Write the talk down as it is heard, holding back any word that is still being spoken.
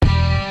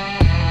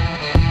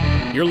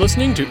You're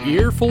listening to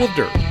Earful of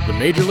Dirt, the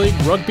Major League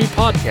Rugby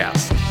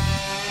podcast.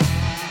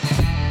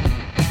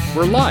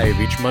 We're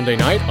live each Monday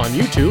night on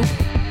YouTube,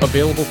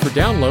 available for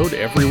download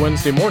every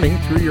Wednesday morning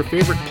through your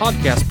favorite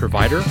podcast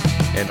provider,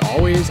 and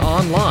always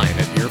online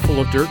at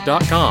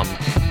earfulofdirt.com.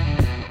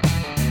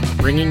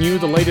 Bringing you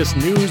the latest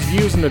news,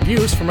 views, and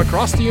abuse from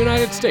across the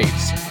United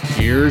States.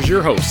 Here's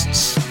your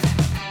hosts.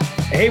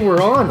 Hey,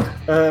 we're on.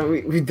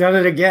 We've done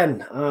it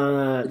again.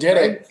 We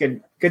did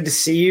it. Good to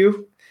see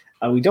you.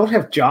 We don't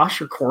have Josh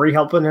or Corey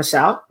helping us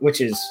out, which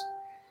is,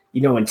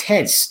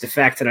 intense. The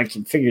fact that I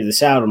can figure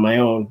this out on my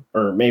own,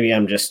 or maybe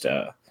I'm just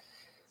the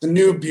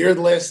new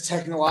beardless,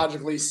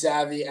 technologically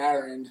savvy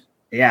Aaron.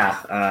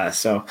 Yeah.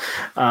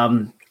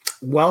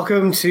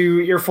 Welcome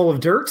to Earful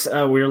of Dirt.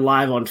 We're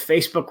live on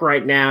Facebook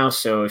right now,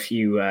 so if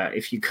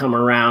you come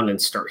around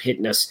and start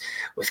hitting us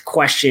with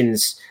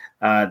questions,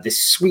 this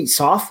sweet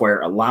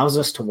software allows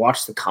us to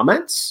watch the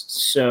comments.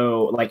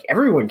 So, like,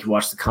 everyone can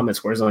watch the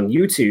comments, whereas on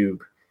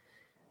YouTube,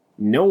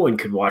 no one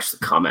could watch the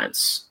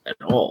comments at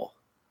all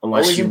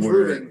unless you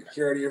were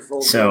here at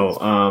Earful.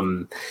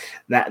 So,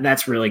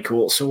 that's really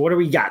cool. So, what do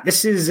we got?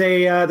 This is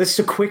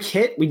a quick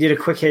hit. We did a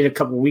quick hit a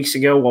couple of weeks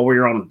ago while we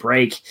were on the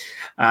break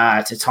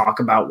to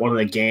talk about one of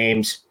the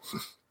games.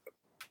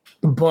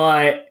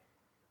 But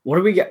what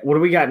do we got? What do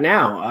we got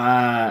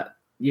now?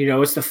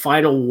 It's the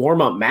final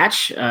warm-up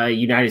match,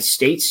 United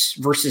States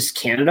versus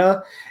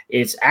Canada.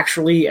 It's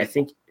actually, I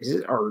think, is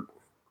it our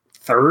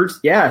third?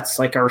 Yeah, it's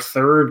like our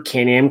third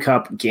Can-Am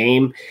Cup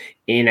game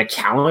in a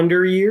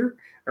calendar year,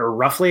 or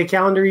roughly a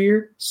calendar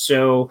year.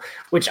 So,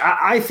 which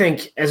I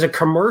think as a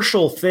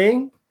commercial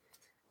thing,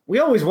 we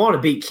always want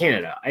to beat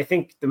Canada. I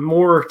think the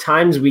more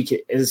times we can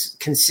as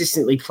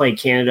consistently play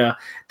Canada,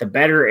 the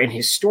better. And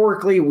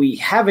historically, we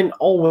haven't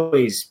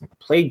always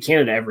played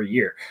Canada every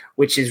year,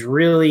 which is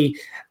really,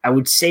 I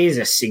would say, is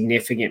a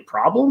significant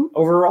problem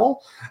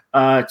overall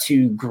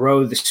to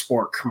grow the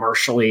sport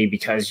commercially,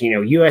 because,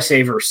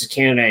 USA versus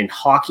Canada in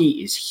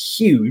hockey is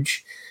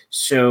huge.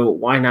 So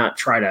why not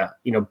try to,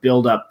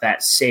 build up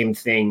that same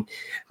thing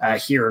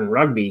here in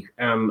rugby?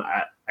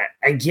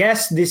 I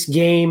guess this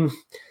game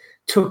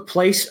took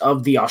place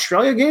of the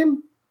Australia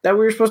game that we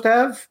were supposed to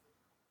have.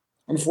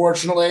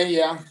 Unfortunately,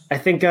 yeah. I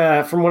think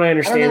from what I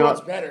understand, I don't know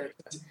what's better,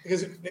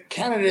 because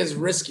Canada is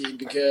risky,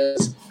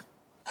 because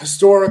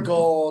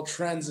historical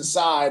trends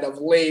aside, of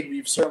late,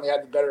 we've certainly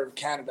had the better of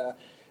Canada.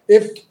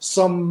 If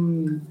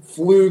some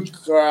fluke,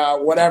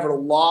 whatever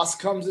loss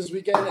comes this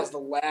weekend as the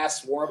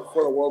last warm-up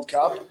before the World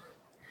Cup,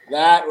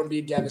 that would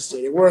be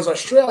devastating. Whereas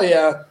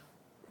Australia,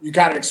 you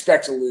kind of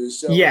expect to lose.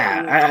 So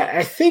yeah,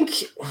 I think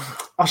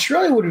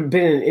Australia would have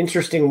been an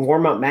interesting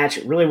warm-up match.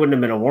 It really wouldn't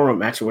have been a warm-up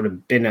match. It would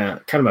have been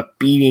a kind of a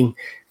beating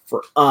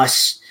for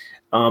us,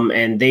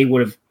 and they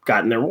would have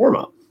gotten their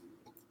warm-up.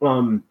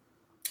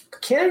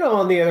 Canada,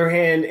 on the other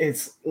hand,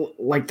 it's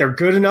like they're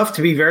good enough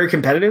to be very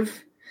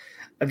competitive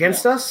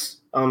against us.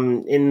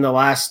 In the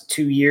last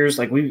 2 years,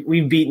 like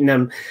we've beaten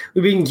them.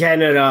 We've beaten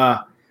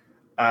Canada,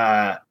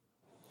 I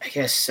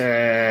guess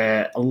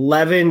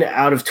 11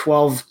 out of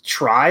 12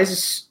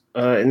 tries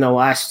in the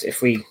last.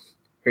 This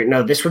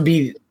would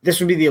be the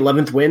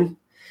 11th win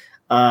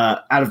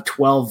out of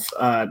 12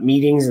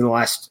 meetings in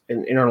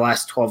our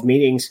last 12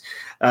 meetings.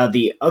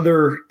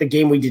 The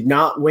game we did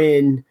not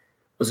win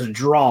was a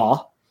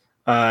draw.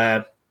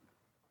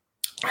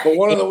 But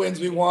one of the wins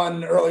we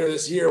won earlier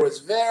this year was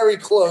very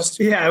close.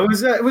 Yeah, it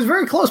was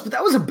very close, but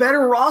that was a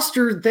better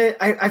roster. That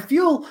I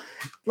feel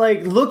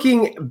like,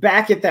 looking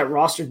back at that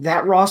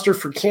roster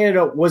for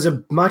Canada was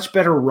a much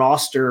better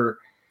roster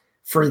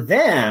for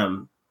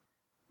them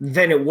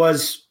than it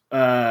was.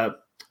 Not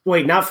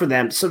for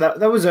them. So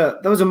that was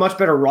a much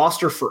better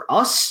roster for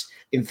us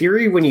in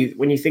theory. When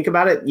you think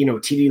about it,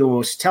 TD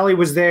Lomositelli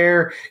was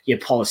there. You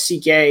had Paul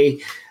Asike,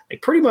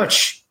 like pretty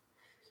much.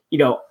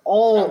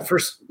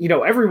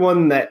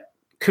 Everyone that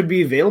could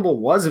be available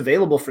was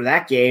available for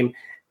that game.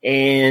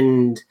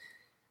 And,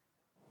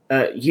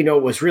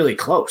 it was really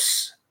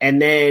close.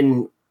 And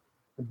then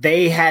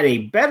they had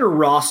a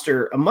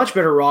much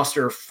better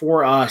roster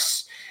for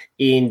us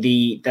in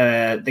the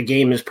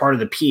game as part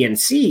of the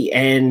PNC.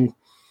 And,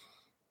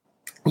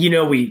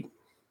 we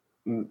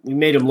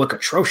made them look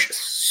atrocious.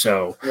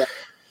 So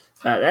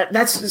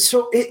that's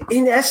so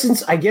in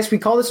essence, I guess we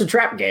call this a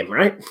trap game,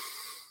 right?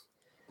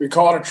 We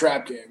call it a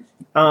trap game.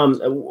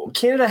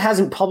 Canada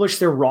hasn't published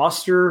their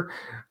roster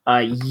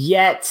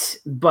yet,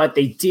 but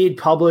they did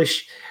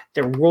publish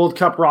their World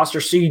Cup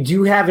roster. So you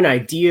do have an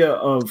idea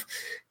of,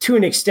 to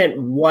an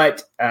extent,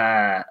 what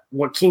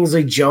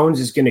Kingsley Jones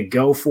is going to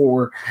go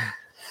for.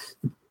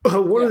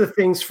 One of the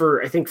things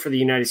for the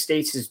United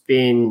States has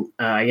been,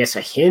 I guess,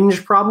 a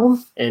hinge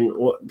problem. And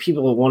what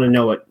people want to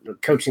know what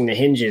coaching the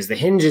hinge is. The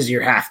hinge is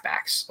your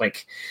halfbacks.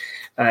 Like,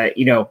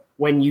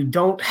 when you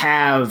don't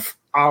have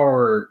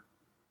our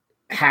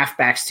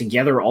halfbacks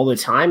together all the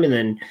time, and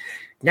then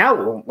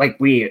now, like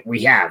we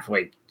have,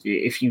 like,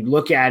 if you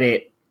look at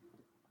it,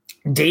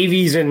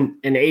 Davies and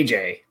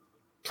AJ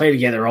play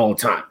together all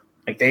the time.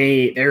 Like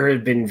there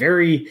have been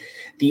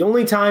the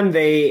only time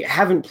they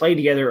haven't played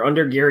together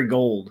under Gary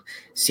Gold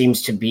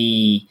seems to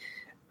be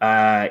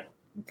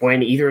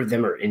when either of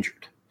them are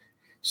injured.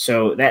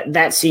 So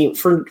that seems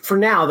for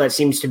now that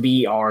seems to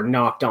be our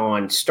knocked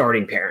on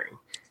starting pairing.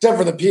 Except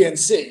for the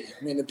PNC.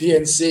 I mean, the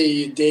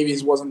PNC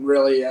Davies wasn't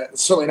really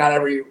certainly not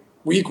every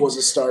week was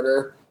a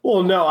starter.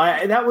 Well, no,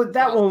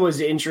 that one was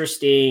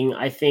interesting.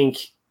 I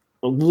think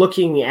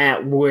looking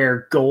at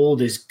where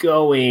Gold is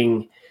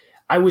going,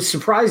 I was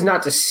surprised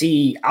not to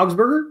see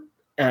Augsburger.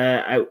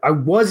 I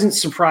wasn't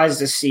surprised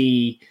to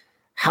see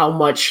how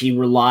much he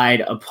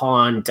relied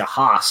upon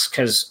DeHaas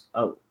because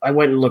I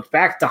went and looked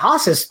back.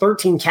 DeHaas has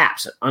 13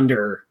 caps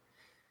under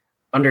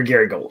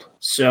Gary Gold.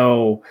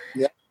 So,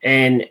 yeah.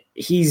 And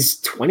he's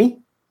 20.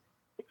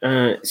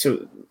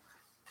 So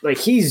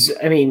like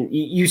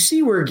you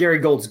see where Gary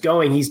Gold's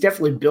going. He's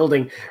definitely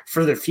building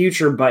for the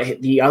future,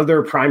 but the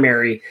other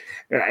primary,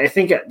 I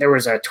think there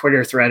was a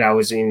Twitter thread I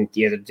was in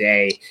the other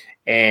day,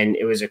 and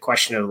it was a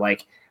question of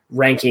like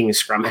ranking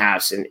scrum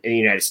halves in the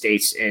United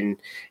States. And,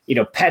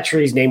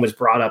 Petrie's name was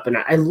brought up, and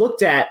I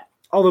looked at,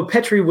 although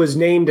Petrie was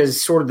named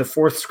as sort of the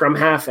fourth scrum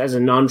half as a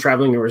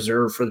non-traveling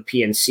reserve for the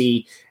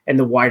PNC and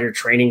the wider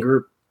training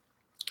group,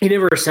 he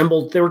never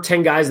assembled. There were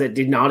 10 guys that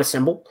did not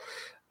assemble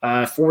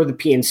for the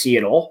PNC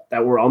at all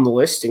that were on the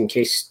list in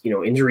case,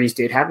 injuries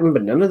did happen,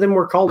 but none of them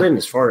were called in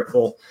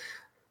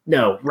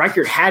no,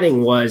 Reichert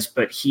Hadding was,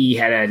 but he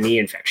had a knee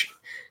infection.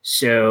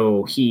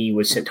 So he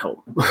was sent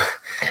home,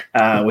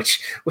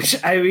 which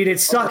I mean, it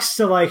sucks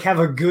to like have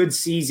a good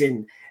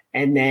season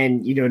and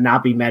then,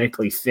 not be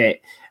medically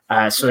fit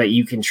so that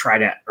you can try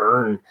to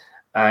earn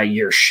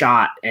your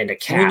shot and a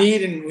cap.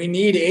 We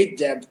need 8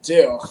 depth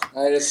too.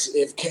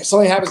 If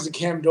something happens to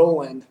Cam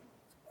Dolan,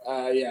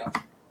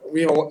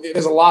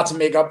 there's a lot to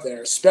make up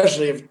there,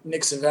 especially if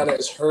Nick Savetta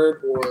is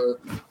hurt or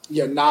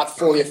not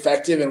fully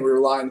effective, and we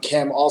rely on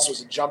Cam also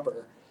as a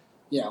jumper.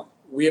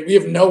 We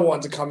have no one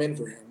to come in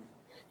for him.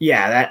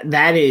 Yeah,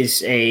 that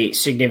is a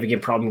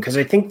significant problem because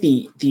I think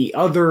the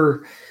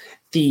other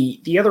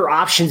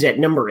options at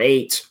number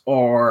 8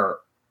 are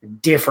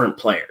different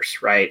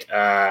players, right?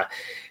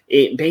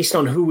 Based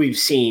on who we've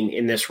seen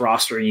in this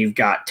roster, you've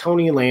got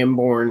Tony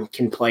Lamborn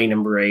can play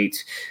number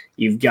 8.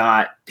 You've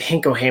got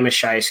Henko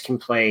Hammerscheis can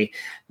play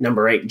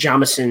number 8.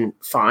 Jamison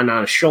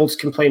Faana Schultz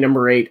can play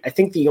number 8. I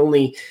think the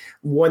only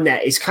one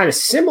that is kind of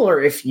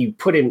similar if you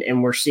put him,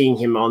 and we're seeing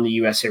him on the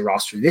USA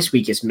roster this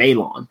week, is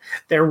Malon.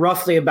 They're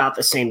roughly about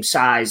the same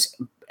size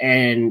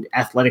and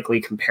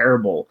athletically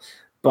comparable,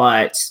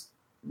 but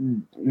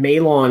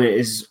Malon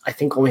I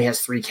think only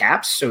has 3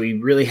 caps, so he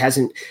really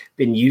hasn't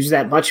been used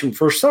that much. And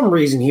for some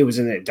reason, he was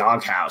in the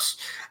doghouse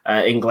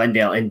in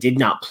Glendale and did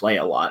not play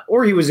a lot,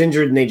 or he was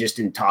injured and they just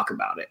didn't talk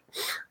about it.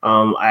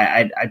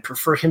 I'd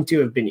prefer him to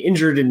have been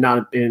injured and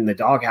not been in the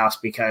doghouse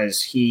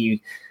because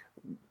he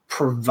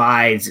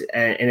provides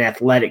an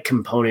athletic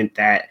component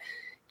that,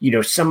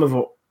 some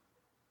of,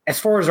 as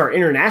far as our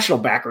international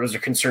backers are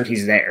concerned,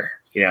 he's there,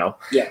 Yeah.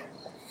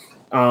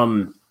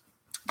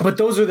 But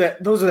those are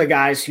the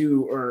guys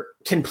who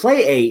can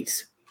play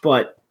 8,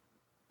 but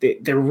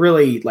they're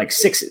really like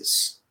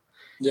 6s,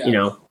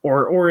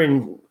 or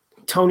in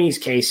Tony's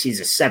case, he's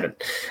a 7.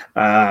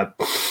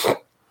 But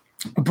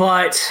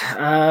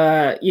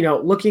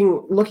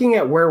looking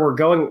at where we're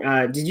going,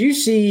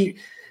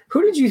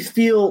 who did you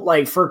feel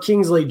like for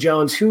Kingsley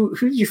Jones? Who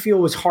did you feel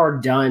was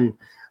hard done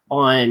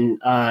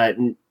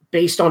on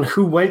based on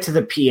who went to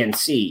the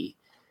PNC,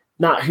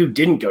 not who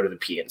didn't go to the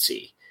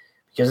PNC?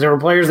 Because there were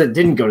players that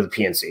didn't go to the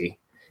PNC.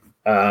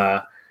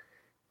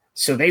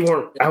 So they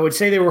weren't, I would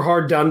say they were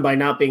hard done by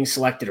not being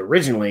selected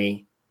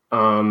originally.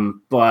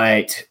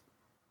 But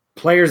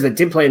players that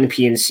did play in the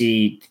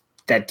PNC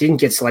that didn't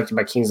get selected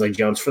by Kingsley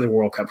Jones for the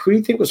World Cup, who do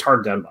you think was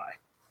hard done by?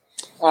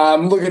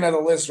 I'm looking at a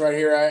list right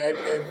here.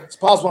 It's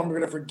possible I'm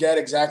going to forget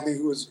exactly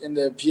who was in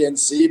the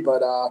PNC,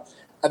 but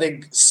I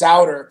think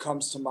Souter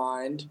comes to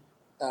mind.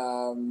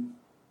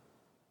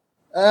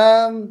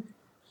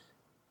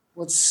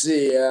 Let's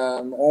see.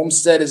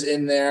 Olmsted is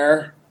in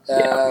there.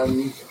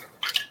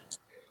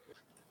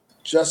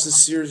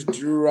 Justice Sears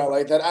Drew, I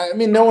like that. I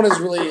mean, no one is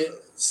really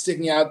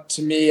sticking out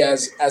to me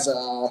as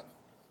a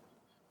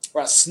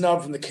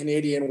snub from the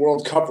Canadian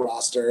World Cup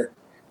roster.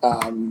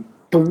 Go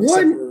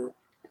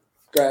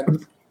ahead.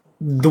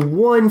 The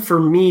one for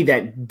me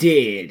that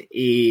did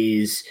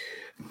is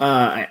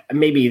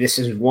maybe this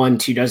is 1,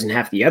 2 doesn't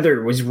have the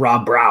other, was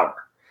Rob Brower.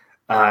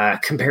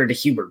 Compared to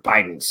Hubert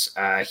Bidens.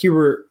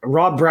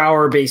 Rob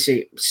Brower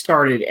basically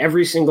started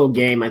every single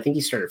game. I think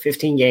he started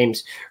 15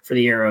 games for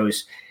the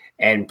Arrows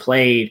and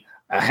played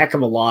a heck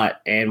of a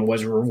lot and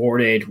was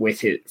rewarded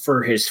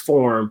for his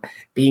form,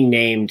 being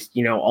named,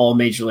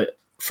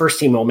 first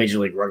team All Major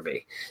League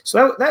Rugby.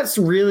 So that's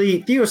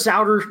really Theo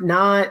Souter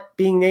not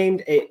being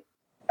named.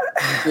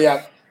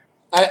 Yeah,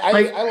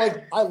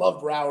 I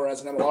love Brower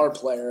as an MLR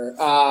player,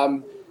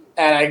 and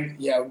I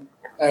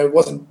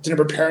didn't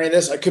prepare any of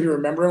this. I could be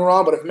remembering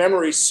wrong, but if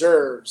memory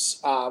serves,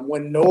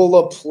 when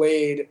NOLA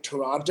played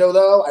Toronto,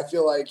 though, I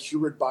feel like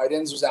Hubert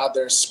Bidens was out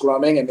there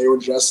scrumming, and they were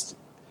just,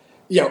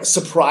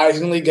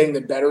 surprisingly getting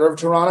the better of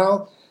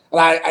Toronto. And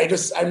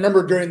I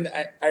remember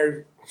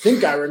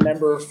I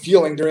remember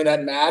feeling during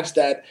that match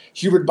that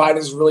Hubert Biden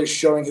is really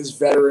showing his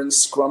veteran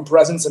scrum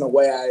presence in a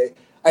way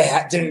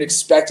I didn't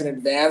expect in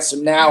advance. So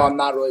now I'm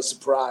not really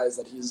surprised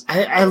that he's.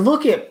 I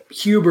look at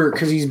Hubert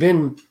because he's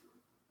been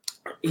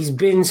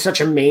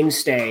such a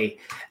mainstay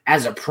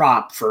as a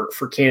prop for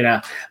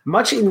Canada,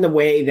 much in the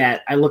way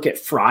that I look at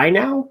Fry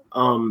now,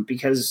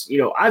 because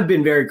I've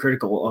been very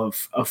critical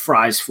of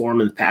Fry's form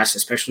in the past,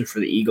 especially for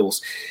the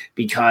Eagles,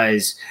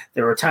 because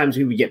there were times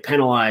we would get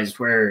penalized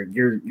where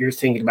you're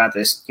thinking about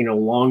this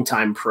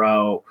longtime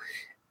pro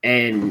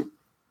and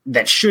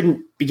that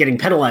shouldn't be getting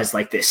penalized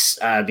like this,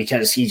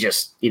 because he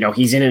just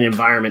he's in an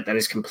environment that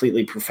is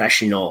completely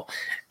professional.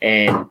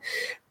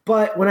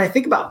 But when I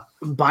think about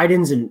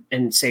Biden's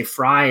and say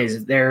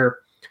Fry's, they're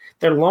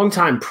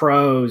longtime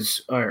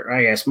pros, or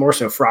I guess more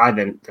so Fry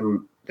than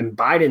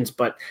Biden's,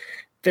 but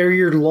they're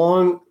your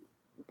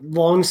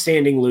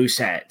long-standing loose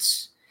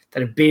heads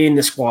that have been in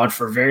the squad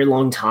for a very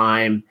long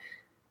time,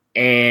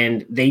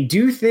 and they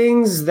do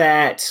things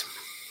that,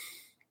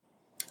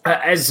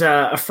 as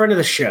a friend of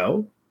the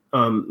show,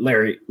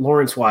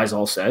 Lawrence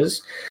Weisel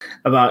says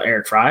about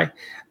Eric Fry,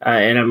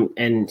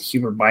 and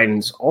Hubert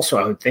Biden's also,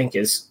 I would think,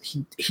 is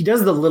he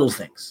does the little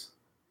things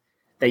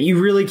that you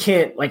really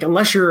can't, like,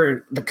 unless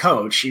you're the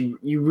coach,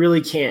 you really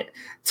can't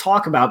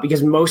talk about,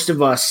 because most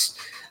of us,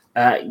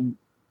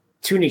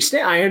 to an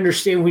extent, I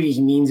understand what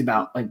he means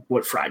about like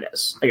what Fry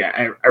does. Like,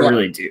 I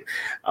really do.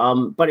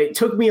 But it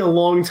took me a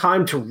long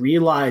time to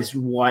realize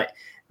what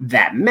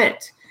that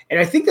meant. And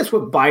I think that's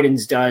what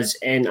Biden's does.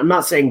 And I'm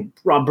not saying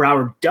Rob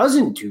Brower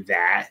doesn't do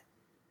that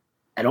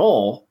at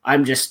all.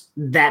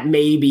 That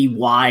may be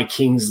why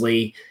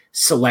Kingsley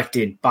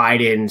selected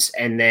Biden's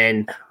and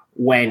then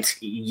went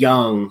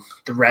young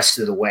the rest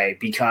of the way,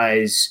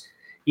 because,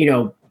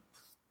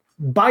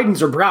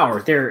 Biden's or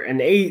Brower,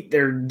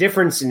 their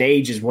difference in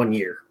age is 1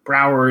 year.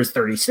 Brower is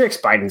 36,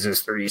 Biden's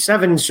is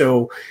 37.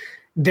 So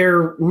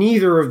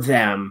neither of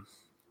them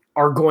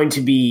are going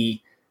to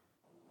be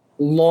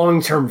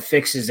long-term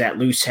fixes at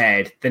loose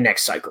head the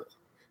next cycle.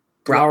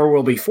 Brower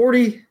will be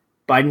 40,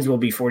 Biden's will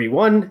be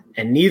 41,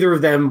 and neither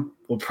of them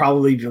will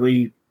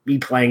probably be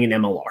playing in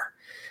MLR.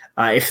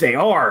 If they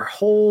are,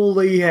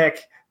 holy heck,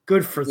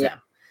 good for them.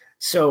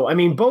 So, I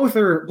mean, both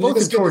are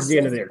towards the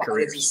end of their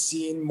careers. You've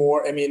seen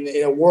more, in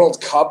a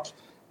World Cup,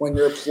 when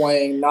you're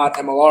playing not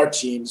MLR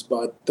teams,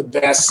 but the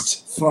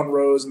best front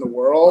rows in the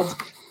world,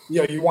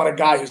 you want a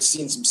guy who's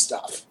seen some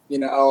stuff. You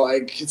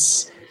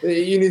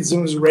need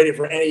someone who's ready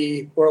for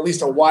any, or at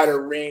least a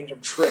wider range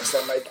of tricks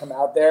that might come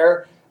out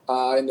there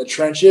in the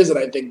trenches, and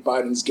I think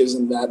Biden's gives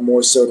him that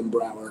more so than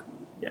Brower.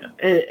 Yeah,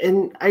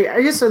 and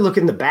I guess I look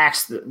in the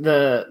backs.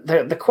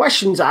 The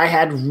questions I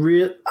had, I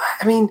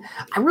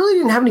really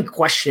didn't have any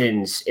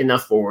questions in the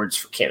forwards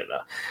for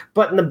Canada,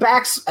 but in the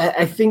backs,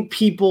 I think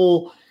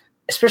people,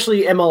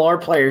 especially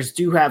MLR players,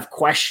 do have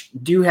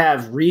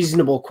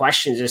reasonable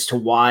questions as to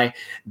why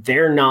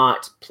they're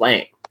not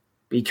playing,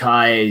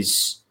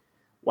 because,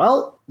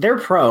 well, they're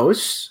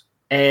pros,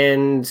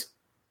 and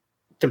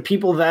the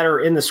people that are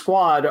in the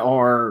squad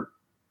are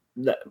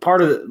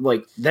part of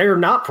they're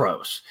not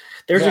pros.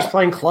 They're just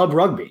playing club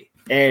rugby,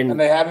 and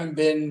they haven't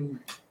been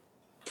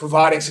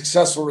providing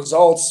successful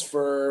results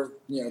for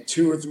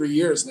 2 or 3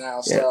 years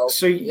now.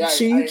 So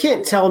you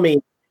can't tell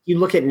me. You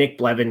look at Nick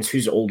Blevins,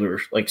 who's older,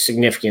 like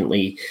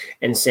significantly,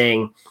 and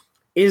saying,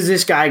 "Is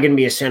this guy going to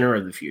be a center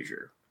of the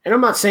future?" And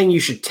I'm not saying you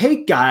should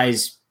take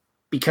guys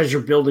because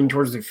you're building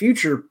towards the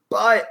future,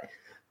 but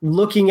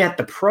looking at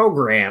the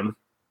program,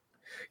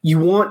 you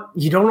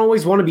don't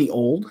always want to be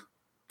old,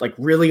 like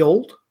really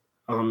old.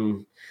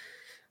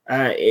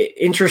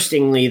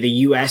 Interestingly, the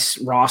U.S.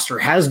 roster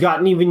has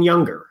gotten even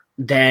younger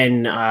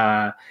than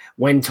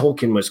when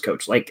Tolkien was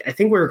coach. Like, I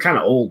think we were kind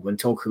of old when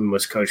Tolkien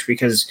was coach,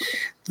 because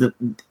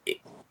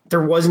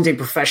there wasn't a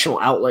professional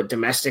outlet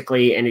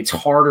domestically, and it's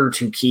harder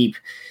to keep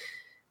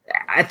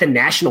at the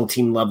national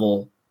team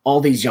level all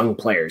these young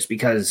players,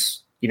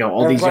 because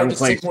all these young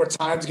players take more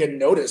time to get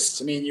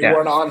noticed. You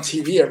weren't on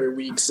TV every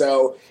week,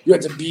 so you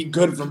had to be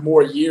good for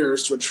more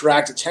years to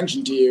attract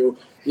attention to you.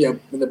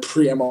 In the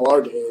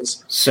pre-MLR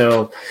days.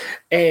 So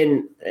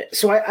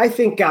I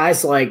think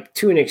guys like,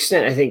 to an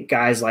extent,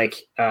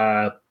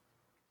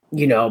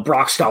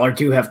 Brock Stoller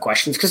do have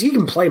questions, because he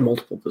can play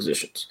multiple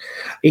positions.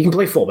 He can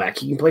play fullback.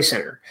 He can play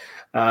center.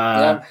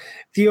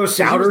 Theo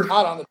Sauter.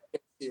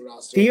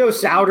 Theo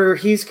Sauter,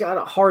 he's got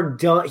a hard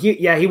done.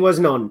 He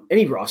wasn't on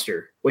any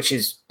roster, which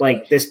is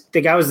like this.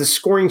 The guy was the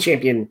scoring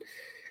champion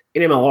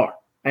in MLR.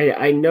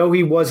 I know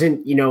he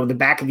wasn't, the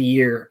back of the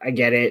year. I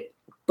get it,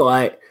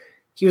 but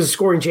he was a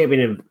scoring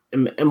champion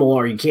in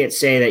MLR. You can't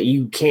say that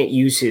you can't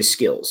use his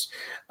skills.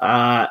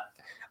 I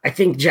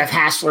think Jeff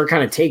Hassler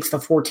kind of takes the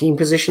 14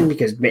 position,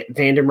 because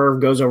Vandermeer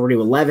goes over to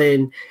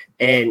 11,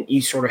 and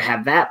you sort of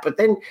have that. But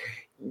then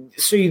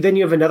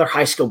you have another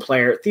high skill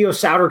player. Theo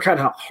Sauter kind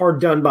of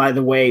hard done by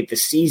the way the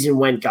season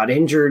went, got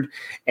injured,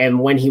 and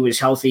when he was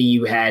healthy,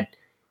 you had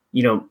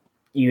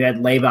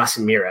Levas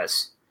and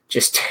Mires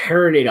just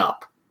tearing it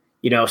up.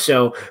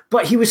 So,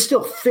 but he was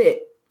still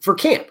fit for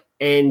camp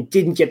and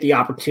didn't get the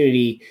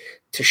opportunity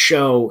to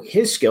show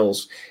his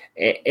skills.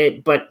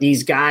 But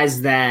these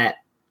guys that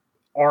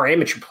are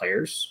amateur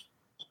players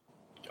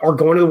are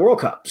going to the World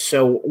Cup.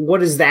 So what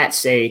does that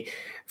say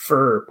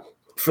for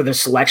the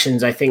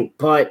selections, I think?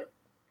 But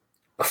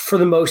for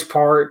the most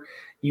part,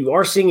 you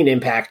are seeing an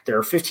impact. There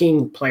are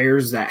 15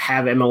 players that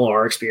have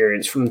MLR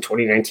experience from the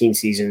 2019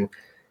 season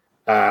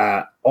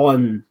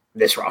on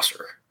this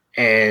roster.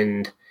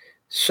 And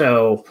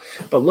so,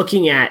 but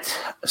looking at,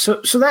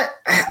 so that,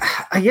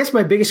 I guess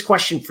my biggest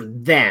question for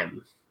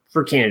them,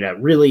 for Canada,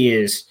 really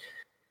is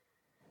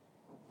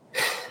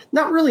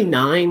not really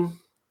 9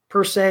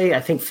 per se. I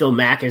think Phil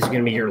Mack is going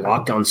to be your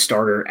locked-on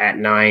starter at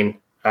 9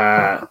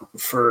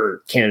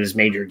 for Canada's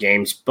major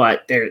games,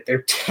 but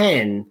they're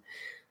 10.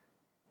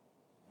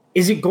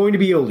 Is it going to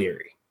be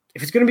O'Leary?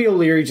 If it's going to be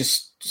O'Leary,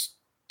 just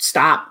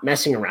stop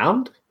messing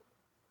around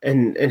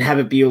and have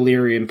it be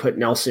O'Leary and put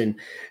Nelson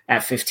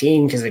at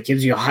 15, because it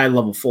gives you a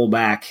high-level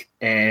fullback,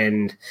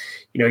 and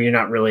you're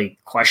not really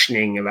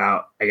questioning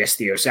about, I guess,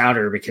 Theo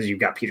Sauter because you've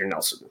got Peter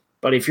Nelson.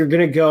 But if you're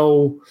going to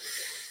go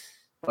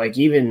like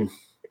even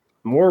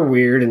more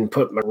weird and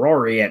put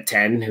McRory at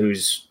 10,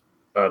 who's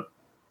a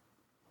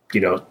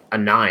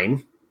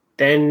 9,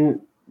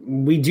 then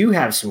we do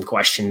have some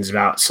questions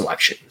about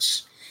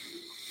selections.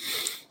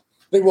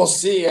 I think we'll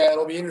see.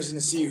 It'll be interesting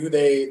to see who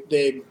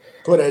they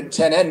put at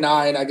 10 and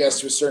 9, I guess,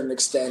 to a certain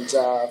extent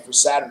for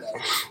Saturday.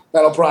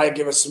 That'll probably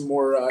give us some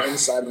more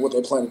insight on what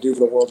they plan to do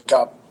for the World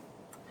Cup.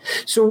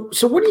 So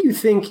what do you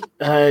think?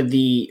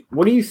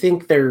 What do you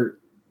think their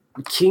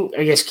king?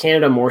 I guess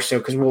Canada more so,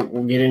 because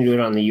we'll get into it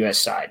on the U.S.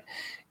 side,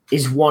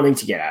 is wanting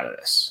to get out of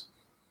this.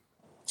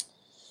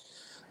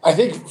 I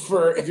think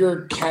if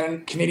you're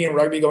Canadian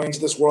rugby going into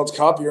this World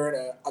Cup, you're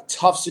in a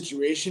tough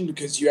situation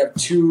because you have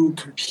two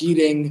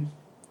competing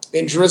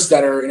interests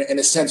that are, in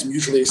a sense,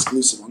 mutually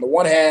exclusive. On the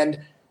one hand,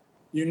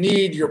 you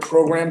need your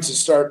program to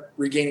start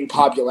regaining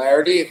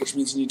popularity, which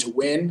means you need to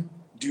win,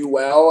 do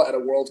well at a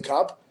World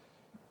Cup.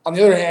 On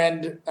the other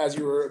hand, as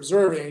you were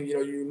observing,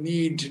 you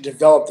need to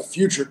develop the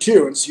future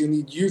too, and so you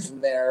need youth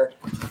in there.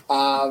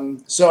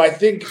 So I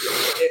think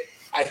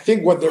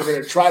what they're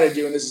going to try to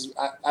do, and this is,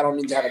 I don't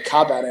mean to have a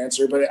cop-out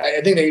answer, but I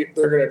think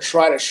they're going to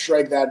try to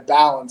strike that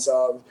balance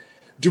of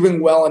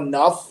doing well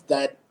enough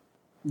that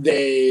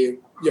they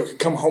can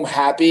come home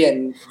happy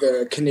and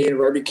the Canadian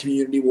rugby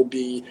community will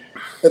be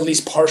at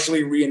least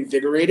partially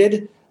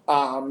reinvigorated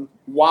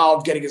while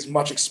getting as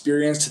much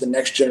experience to the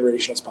next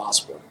generation as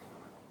possible.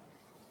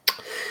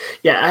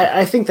 Yeah,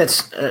 I think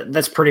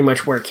that's pretty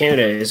much where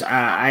Canada is.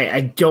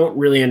 I don't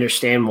really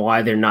understand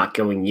why they're not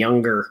going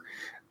younger.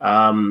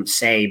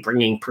 Say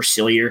bringing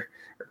Persilier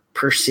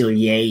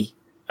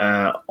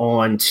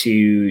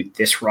onto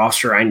this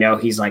roster. I know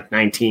he's like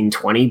 19,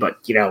 20, but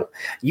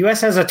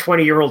U.S. has a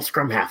 20-year-old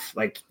scrum half.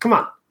 Like, come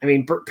on. I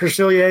mean,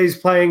 Persilier is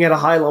playing at a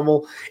high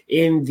level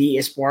in the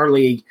Espoir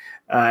League.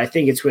 I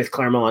think it's with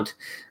Claremont.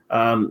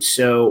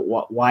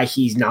 So why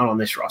he's not on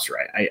this roster,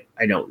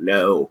 I don't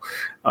know.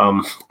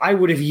 I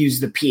would have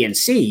used the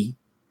PNC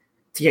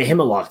to get him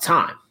a lot of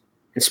time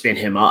and spin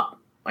him up.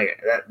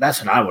 Like that's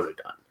what I would have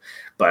done.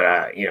 But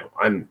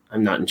I'm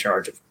not in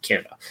charge of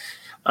Canada.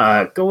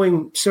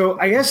 So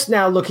I guess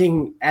now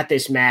looking at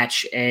this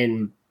match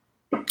and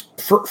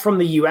from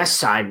the U.S.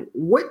 side,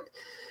 what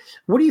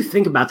do you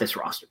think about this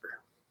roster?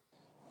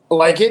 I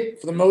like it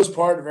for the most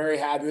part. Very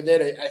happy with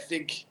it. I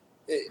think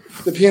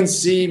the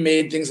PNC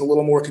made things a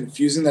little more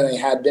confusing than they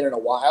had been in a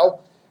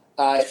while.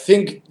 I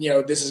think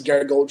this is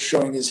Gary Gold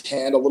showing his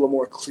hand a little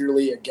more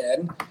clearly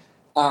again.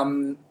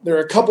 There are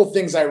a couple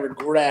things I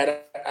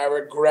regret. I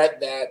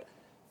regret that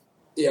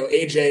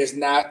AJ is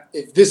not.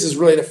 If this is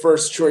really the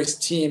first choice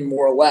team,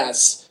 more or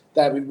less,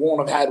 that we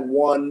won't have had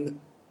one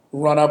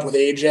run up with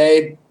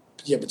AJ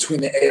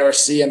between the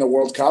ARC and the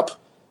World Cup.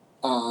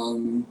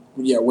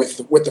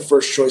 With the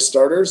first choice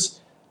starters.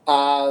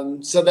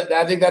 So that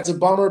I think that's a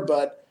bummer,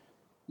 but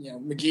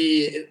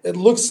McGee, it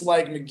looks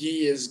like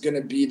McGee is going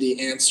to be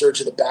the answer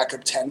to the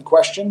backup 10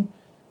 question,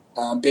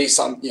 based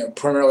on,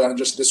 primarily on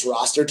just this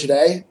roster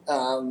today.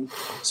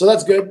 So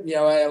that's good.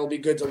 It'll be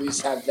good to at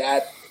least have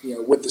that,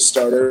 with the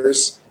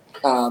starters.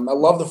 I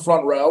love the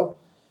front row.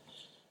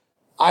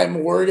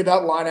 I'm worried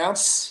about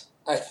lineouts.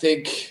 I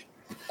think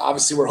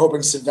obviously we're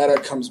hoping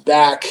Civetta comes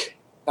back.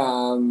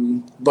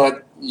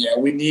 But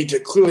we need to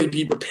clearly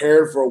be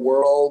prepared for a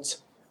world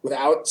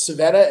without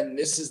Civetta, and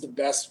this is the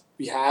best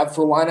we have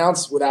for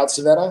lineouts without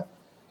Civetta.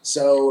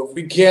 So if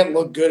we can't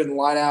look good in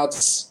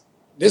lineouts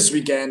this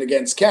weekend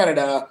against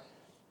Canada,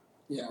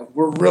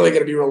 we're really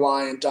going to be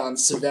reliant on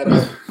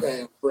Civetta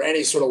for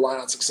any sort of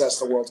lineout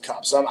success in the World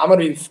Cup. So I'm going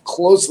to be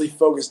closely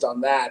focused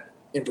on that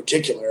in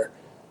particular.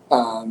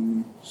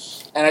 And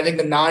I think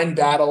the 9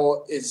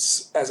 battle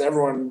is, as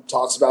everyone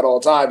talks about all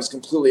the time, is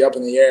completely up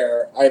in the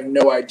air. I have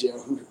no idea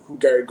who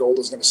Gary Gold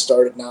is going to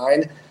start at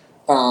 9.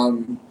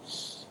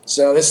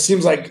 So this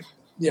seems like,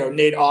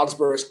 Nate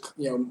Augsburg's,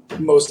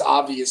 most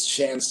obvious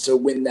chance to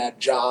win that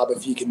job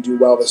if he can do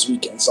well this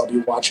weekend. So I'll be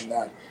watching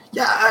that.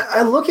 Yeah,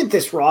 I look at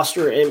this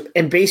roster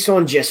and based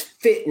on just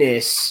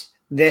fitness,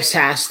 this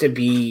has to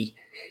be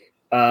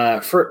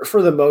for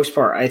the most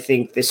part. I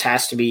think this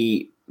has to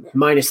be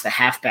minus the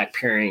halfback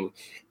pairing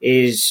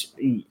is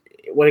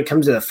when it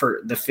comes to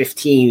the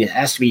 15, it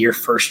has to be your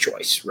first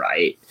choice,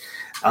 right?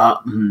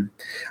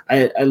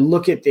 I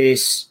look at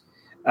this,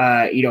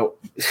 Eric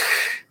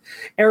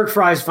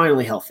Fry is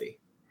finally healthy.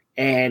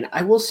 And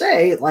I will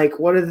say, like,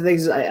 one of the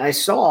things I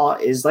saw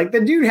is, like,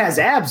 the dude has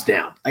abs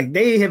now. Like,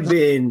 they have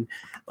been,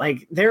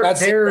 like, they're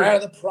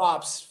the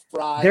props,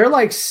 Fry. They're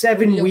like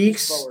 7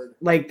 weeks.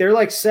 Like, they're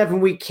like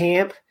 7-week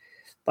camp.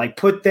 Like,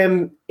 put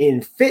them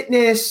in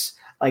fitness.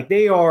 Like,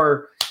 they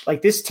are,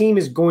 like, this team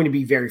is going to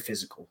be very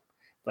physical.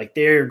 Like,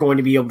 they're going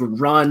to be able to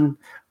run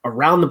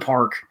around the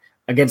park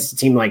against a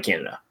team like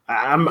Canada.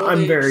 I'm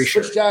very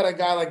sure. Switched out a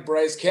guy like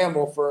Bryce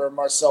Campbell for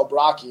Marcel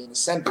Brockie in the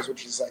centers,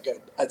 which is like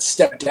a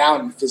step down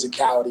in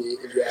physicality,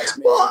 if you ask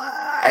me. Well,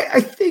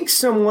 I think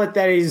somewhat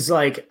that is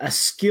like a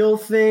skill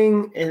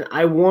thing, and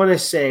I want to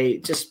say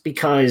just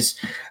because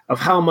of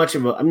how much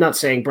of I'm not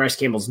saying Bryce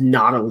Campbell's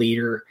not a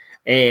leader,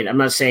 and I'm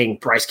not saying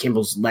Bryce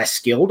Campbell's less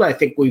skilled. I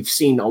think we've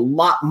seen a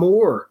lot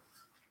more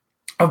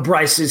of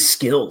Bryce's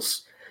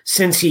skills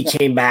since he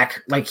came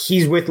back. Like,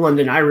 he's with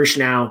London Irish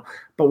now,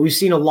 but we've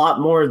seen a lot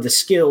more of the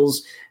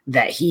skills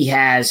that he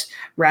has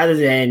rather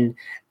than,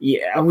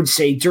 I would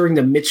say, during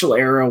the Mitchell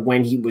era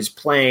when he was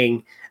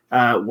playing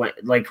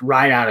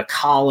right out of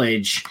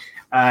college,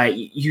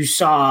 you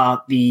saw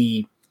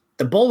the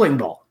bowling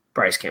ball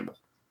Bryce Campbell.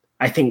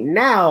 I think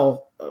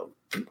now,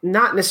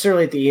 not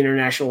necessarily at the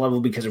international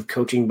level because of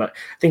coaching, but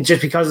I think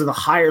just because of the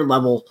higher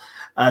level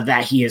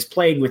that he has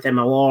played with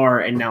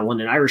MLR and now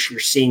London Irish,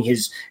 you're seeing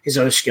his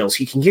other skills.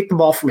 He can kick the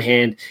ball from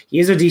hand. He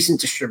is a decent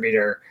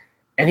distributor,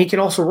 and he can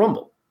also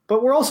rumble.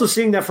 But we're also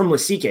seeing that from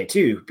Lasike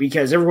too,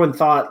 because everyone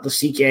thought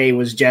Lasike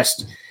was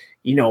just,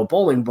 a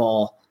bowling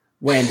ball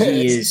when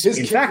he is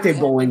in fact a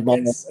bowling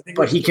ball,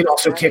 but he can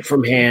also kick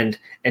from hand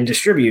and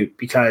distribute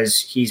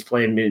because he's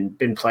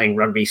been playing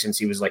rugby since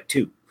he was like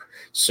 2.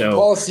 So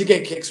Paul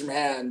Lasike kicks from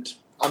hand.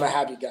 I'm a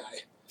happy guy.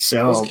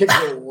 So those kicks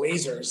are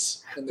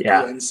lasers in the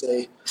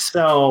PNC.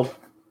 So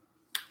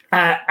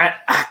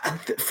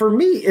for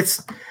me,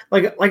 it's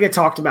like I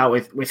talked about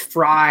with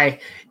Fry.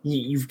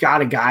 You've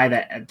got a guy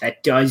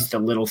that does the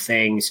little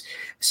things.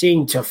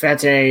 Seeing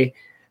Tofete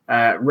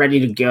ready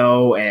to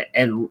go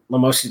and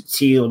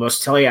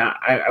Lamositele,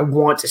 I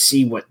want to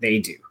see what they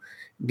do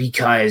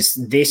because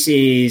this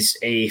is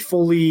a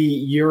fully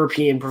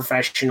European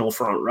professional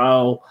front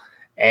row.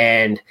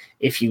 And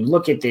if you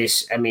look at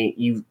this, I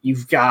mean,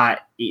 you've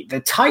got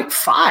the type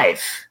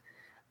 5.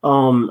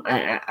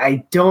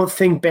 I don't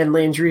think Ben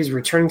Landry is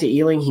returning to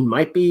Ealing. He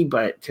might be,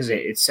 but because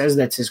it says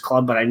that's his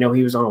club, but I know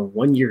he was on a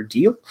 1-year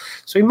deal.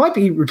 So he might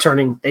be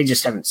returning. They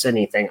just haven't said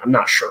anything. I'm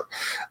not sure.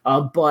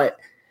 But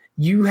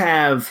you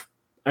have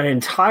an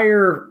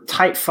entire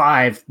type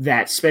 5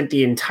 that spent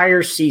the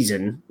entire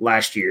season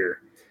last year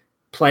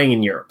playing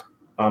in Europe.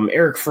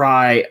 Eric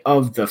Fry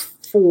of the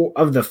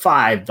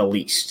 5, the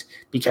least,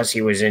 because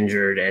he was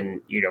injured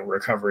and,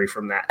 recovery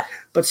from that.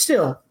 But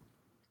still,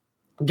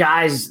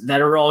 guys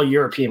that are all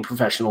European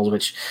professionals,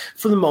 which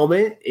for the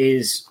moment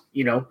is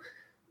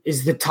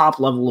the top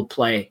level of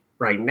play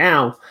right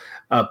now.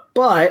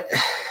 But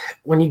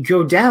when you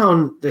go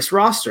down this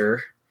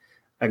roster,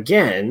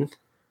 again,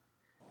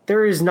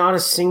 there is not a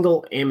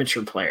single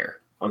amateur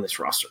player on this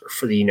roster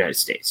for the United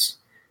States.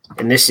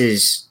 And this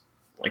is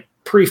like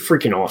pretty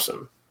freaking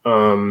awesome.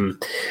 And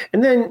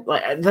then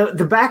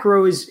the back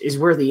row is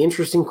where the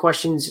interesting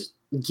questions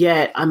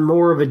get. I'm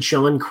more of a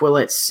John Quill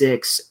at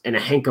 6 and a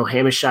Henko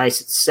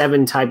Hammerscheis at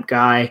 7 type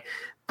guy,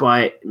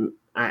 but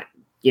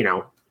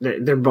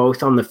they're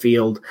both on the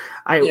field.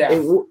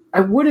 I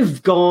would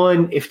have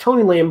gone if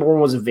Tony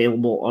Lamborn was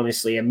available.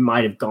 Honestly, I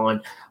might have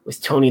gone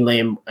with Tony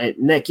Lamb,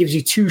 and that gives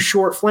you 2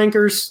 short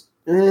flankers.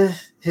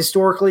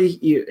 Historically,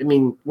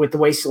 with the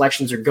way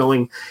selections are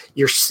going,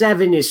 your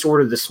 7 is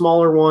sort of the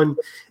smaller one,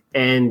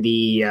 and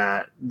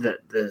the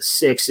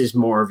 6 is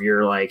more of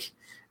your like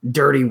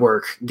dirty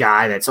work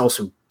guy that's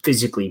also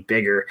physically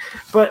bigger.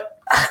 But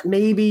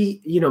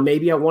maybe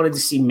I wanted to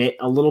see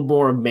a little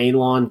more of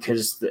Mahlon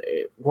because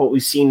what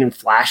we've seen in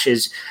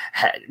flashes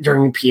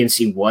during the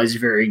PNC was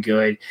very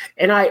good.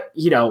 And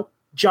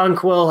John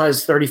Quill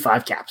has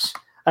 35 caps.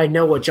 I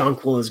know what John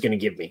Quill is going to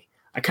give me.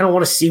 I kind of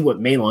want to see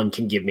what Mahlon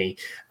can give me.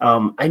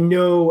 I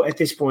know at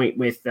this point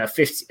with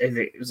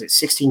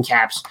 16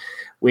 caps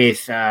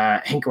with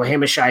Henko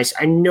Hammerscheis,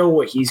 I know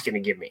what he's going to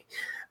give me.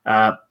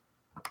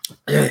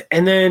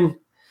 And then,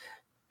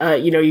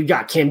 you've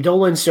got Cam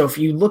Dolan. So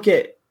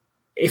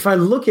if I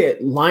look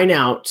at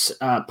line-out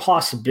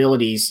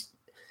possibilities,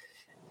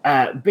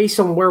 based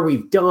on where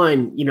we've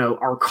done,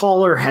 our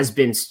caller has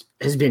been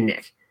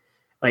Nick.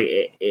 Like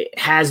it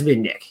has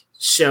been Nick.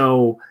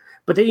 So,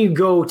 but then you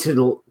go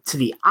to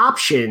the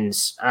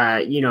options,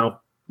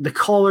 the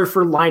caller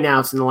for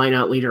lineouts and the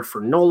lineout leader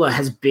for NOLA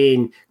has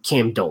been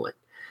Cam Dolan.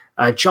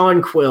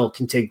 John Quill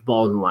can take the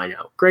ball in the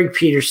lineout. Greg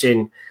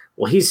Peterson,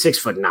 well, he's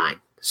 6'9".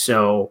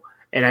 So,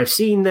 and I've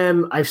seen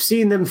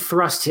them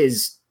thrust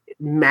his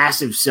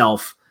massive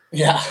self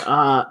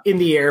in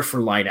the air for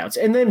lineouts.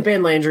 And then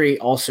Ben Landry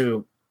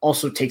also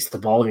takes the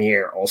ball in the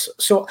air also.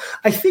 So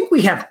I think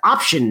we have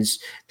options.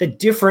 The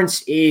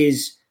difference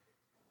is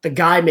the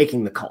guy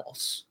making the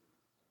calls.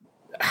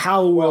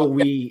 How will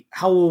we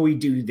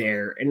do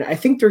there? And I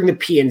think during the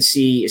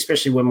PNC,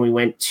 especially when we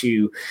went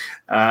to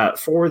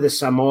for the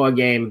Samoa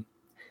game,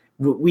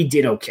 we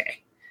did okay.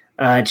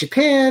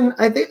 Japan,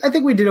 I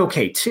think we did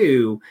okay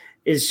too.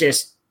 It's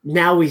just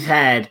now we've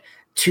had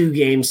 2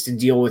 games to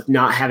deal with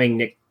not having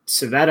Nick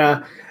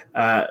Civetta.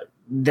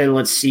 Then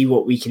let's see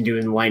what we can do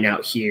in the line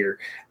out here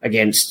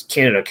against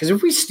Canada. Because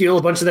if we steal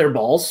a bunch of their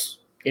balls,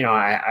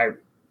 I'm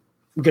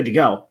good to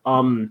go.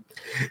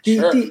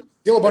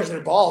 Steal a bunch of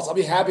their balls. I'll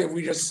be happy if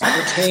we just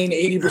retain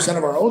 80%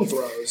 of our own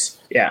throws.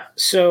 Yeah.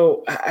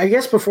 So I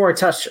guess before I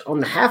touch on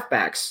the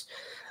halfbacks,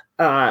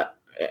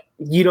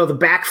 the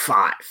back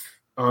 5.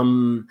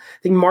 I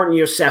think Martin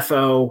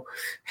Iosefo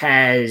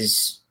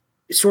has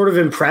sort of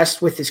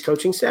impressed with his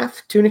coaching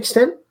staff to an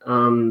extent.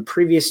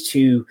 Previous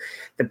to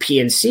the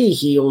PNC,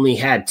 he only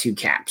had 2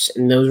 caps,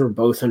 and those were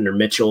both under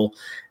Mitchell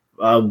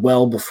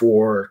well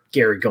before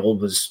Gary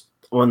Gold was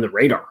on the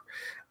radar.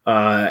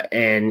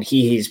 And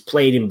he's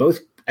played in both.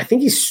 I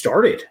think he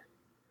started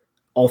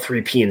all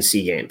 3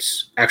 PNC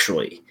games,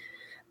 actually.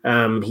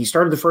 He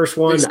started the first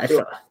one. I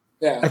think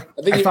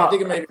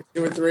it may be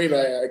 2 or 3,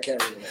 but I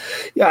can't remember.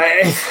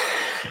 Yeah,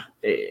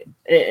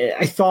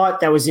 I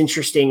thought that was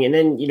interesting. And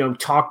then,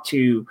 talked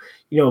to,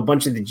 a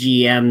bunch of the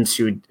GMs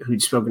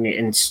who'd spoken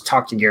and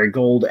talked to Gary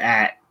Gold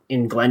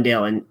in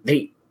Glendale, and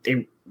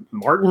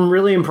Martin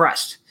really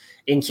impressed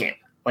in camp.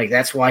 Like,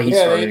 that's why he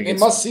started. They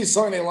must see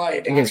something they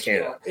like against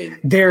Canada. I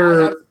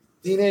haven't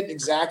seen it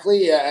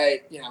exactly.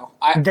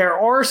 There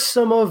are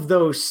some of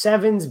those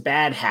sevens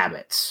bad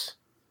habits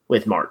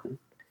with Martin,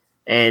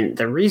 and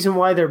the reason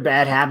why they're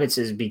bad habits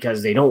is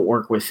because they don't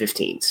work with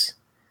 15s.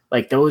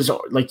 Like, those are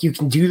like, you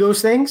can do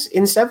those things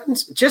in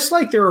sevens, just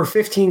like there are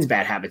 15s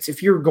bad habits.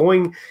 If you're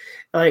going,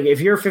 if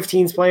you're a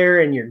 15s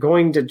player and you're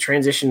going to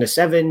transition to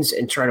sevens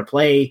and try to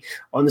play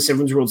on the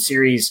Sevens World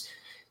Series,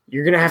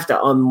 you're going to have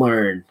to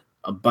unlearn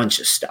a bunch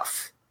of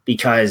stuff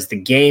because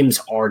the games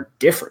are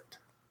different.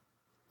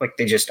 Like,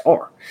 they just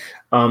are.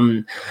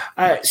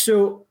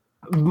 So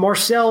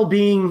Marcel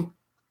being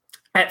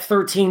at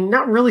 13,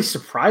 not really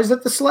surprised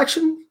at the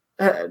selection,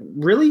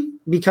 really,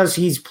 because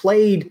he's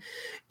played,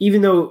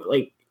 even though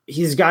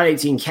he's got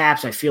 18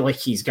 caps, I feel like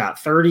he's got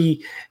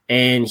 30,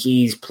 and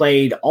he's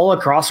played all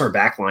across our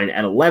back line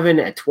at 11,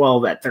 at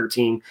 12, at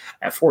 13,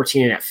 at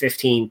 14, and at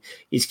 15.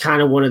 He's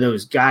kind of one of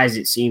those guys,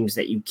 it seems,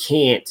 that you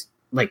can't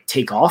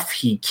take off.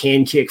 He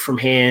can kick from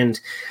hand.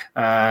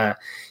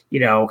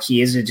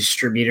 He is a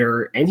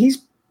distributor, and he's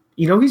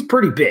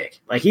pretty big.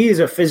 Like, he is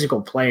a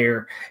physical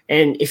player.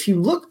 And if you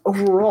look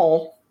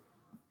overall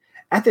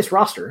at this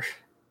roster,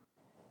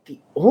 the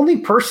only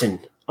person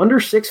under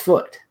 6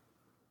 foot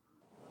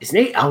is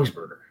Nate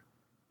Augsburger.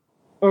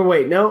 Or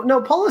wait,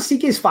 no, Paul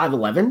Lasike is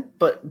 5'11",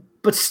 but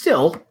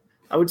still,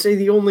 I would say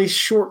the only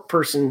short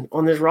person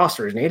on this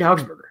roster is Nate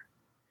Augsburger.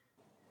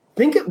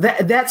 Think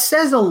that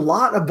says a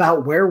lot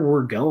about where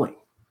we're going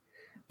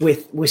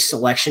with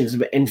selections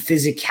and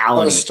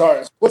physicality.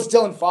 Stars. What's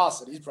Dylan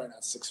Fawcett? He's probably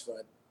not 6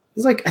 foot.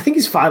 He's I think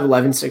he's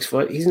 5'11", 6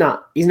 foot. He's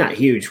not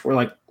huge.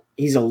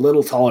 He's a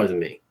little taller than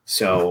me.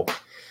 So,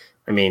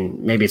 I mean,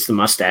 maybe it's the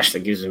mustache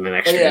that gives him an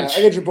extra inch.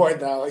 I get your point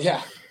though.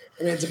 Yeah.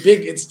 I mean,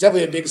 it's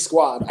definitely a big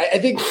squad. I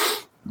think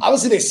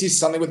obviously they see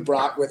something with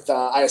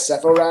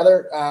Iosefo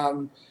rather.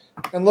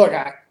 And look,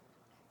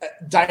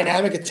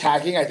 dynamic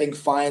attacking, I think,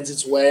 finds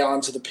its way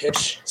onto the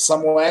pitch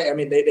some way. I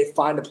mean, they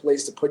find a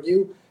place to put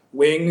you.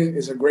 Wing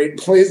is a great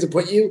place to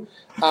put you.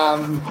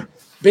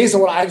 Based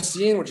on what I've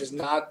seen, which is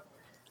not,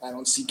 I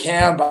don't see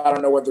camp, I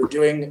don't know what they're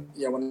doing,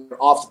 when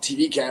they're off the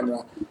TV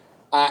camera.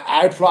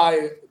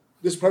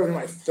 This is probably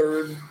my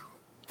third,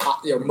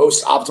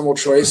 most optimal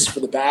choice for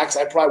the backs.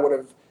 I probably would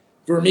have,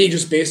 for me,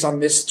 just based on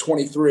this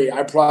 23,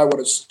 I probably would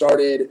have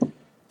started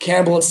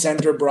Campbell at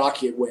center,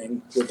 Brocky at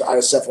wing with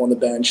Iosefo on the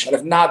bench. And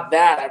if not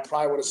that, I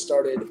probably would have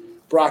started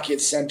Brocky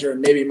at center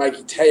and maybe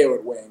Mikey Teo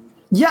at wing.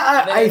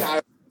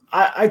 Yeah,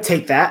 I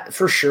take that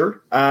for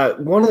sure.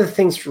 One of the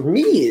things for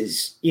me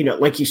is,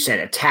 like you said,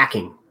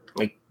 attacking,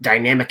 like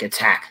dynamic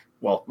attack.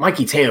 Well,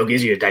 Mikey Teo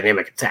gives you a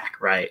dynamic attack,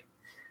 right?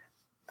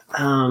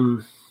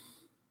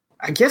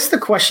 I guess the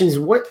question is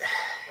what.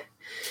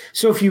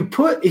 So if you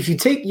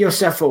take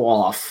Iosefo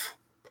off,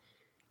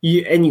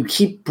 and you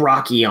keep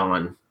Brocky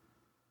on,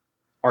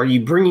 are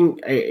you bringing,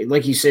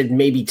 like you said,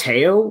 maybe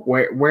Teo?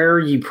 Where are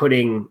you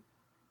putting?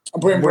 I'm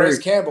putting Bryce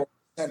Campbell.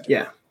 Center.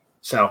 Yeah.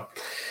 So,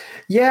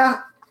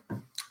 yeah,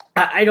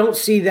 I don't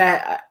see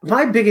that.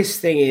 My biggest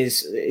thing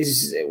is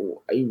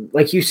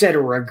like you said,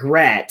 a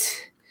regret.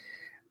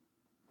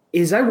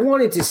 Is I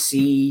wanted to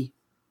see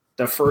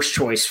the first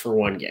choice for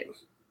one game,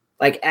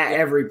 like at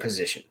every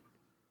position,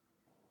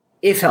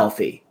 if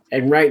healthy.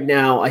 And right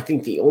now, I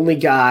think the only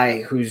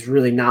guy who's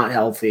really not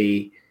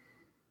healthy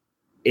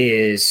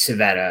is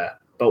Civetta,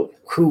 but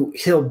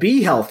he'll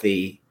be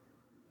healthy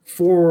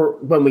for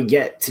when we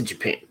get to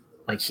Japan.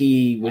 Like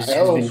he was.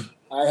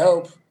 I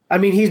hope. I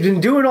mean, he's been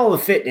doing all the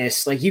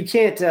fitness. Like you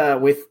can't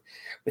with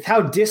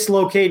how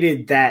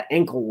dislocated that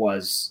ankle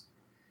was.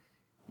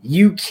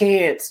 You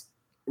can't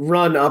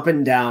run up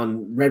and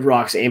down Red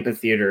Rocks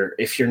Amphitheater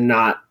if you're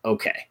not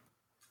okay.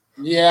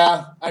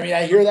 Yeah, I mean,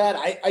 I hear that.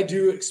 I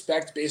do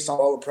expect, based on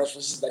all the press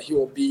releases, that he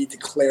will be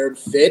declared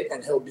fit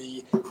and he'll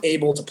be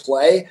able to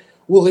play.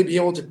 Will he be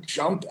able to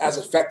jump as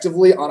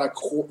effectively on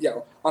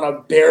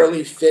a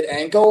barely fit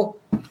ankle?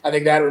 I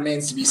think that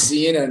remains to be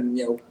seen, and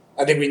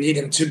I think we need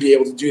him to be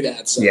able to do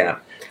that. So yeah,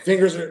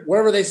 fingers are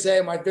whatever they say.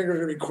 My fingers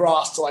are going to be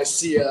crossed till I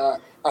see a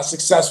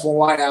successful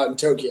line out in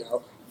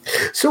Tokyo.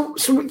 So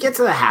we get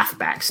to the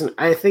halfbacks, and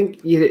I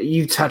think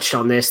you touched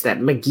on this, that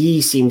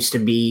McGee seems to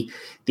be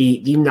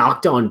the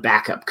knocked on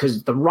backup,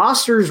 because the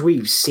rosters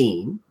we've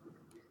seen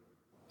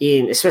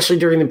especially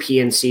during the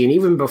PNC and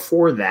even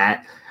before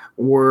that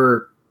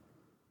were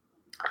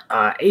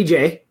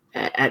AJ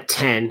at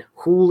 10,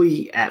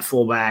 Hooley at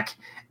fullback,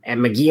 and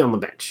McGee on the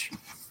bench,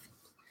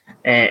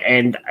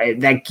 and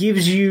that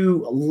gives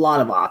you a lot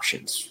of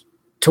options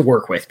to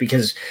work with,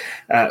 because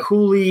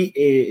Hooley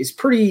is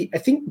pretty, I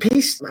think,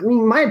 paced. I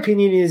mean, my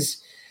opinion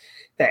is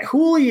that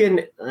Hooley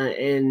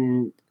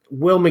and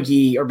Will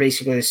McGee are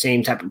basically the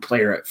same type of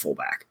player at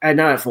fullback.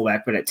 Not at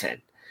fullback, but at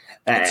 10.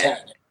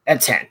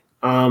 At 10.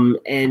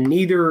 And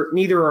neither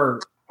are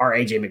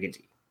AJ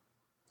McGee.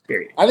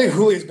 Period. I think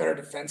Hooley is better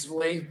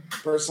defensively,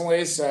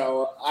 personally.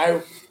 So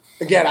I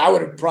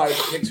would have probably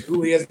picked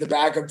Hooley as the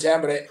backup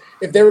 10, but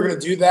if they were going to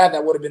do that,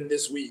 that would have been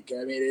this week.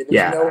 I mean, you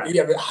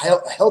have a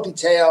healthy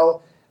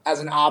Teo as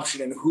an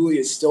option, and Hooley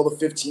is still the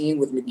 15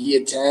 with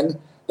McGee at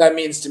 10. That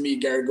means to me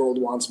Gary Gold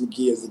wants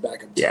McGee as the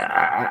backup 10.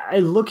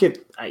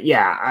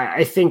 Yeah,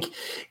 I think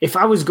if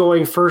I was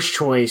going first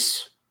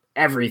choice,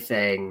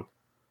 everything,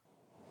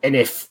 and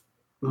if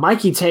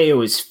Mikey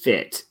Teo is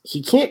fit,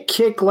 he can't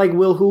kick like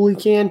Will Hooley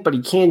can, but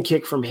he can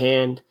kick from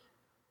hand.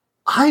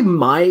 I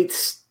might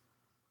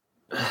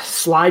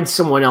slide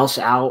someone else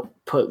out,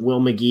 put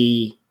Will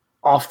McGee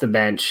off the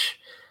bench,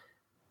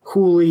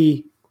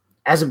 Hooley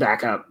as a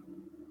backup.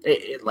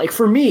 Like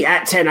for me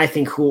at 10, I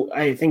think Hooley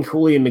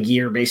and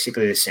McGee are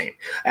basically the same.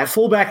 At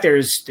fullback, there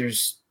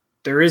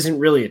isn't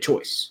really a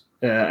choice.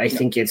 I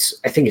think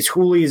it's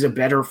Hooley is a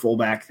better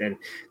fullback than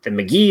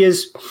McGee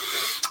is.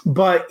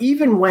 But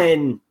even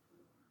when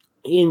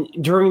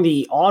during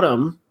the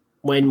autumn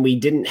when we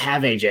didn't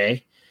have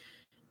AJ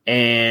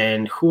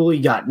and Hooley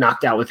got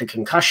knocked out with a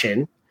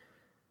concussion,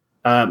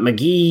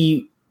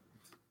 McGee,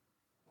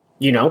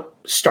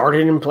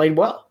 started and played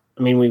well.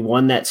 I mean, we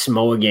won that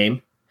Samoa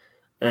game.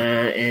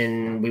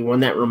 And we won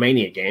that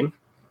Romania game.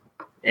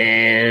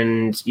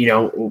 And,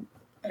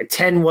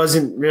 10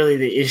 wasn't really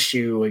the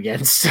issue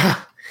against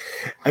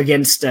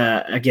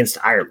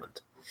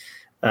Ireland.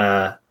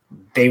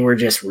 They were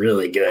just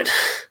really good,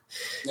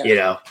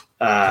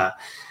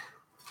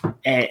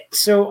 And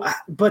so,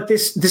 but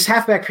this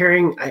halfback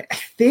pairing, I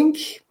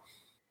think,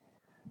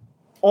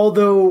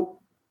 although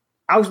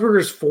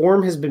Augsburger's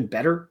form has been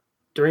better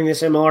during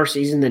this MLR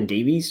season than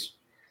Davies,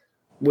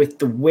 with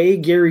the way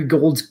Gary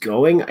Gold's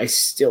going, I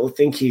still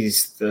think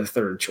he's the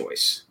third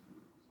choice.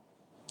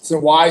 So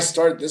why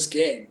start this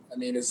game? I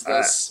mean, is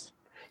this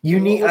you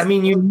need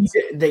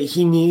that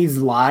he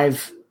needs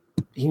live.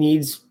 He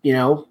needs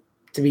to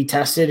be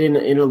tested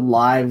in a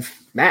live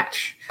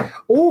match,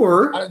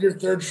 or out of your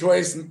third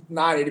choice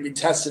 90 to be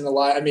tested in a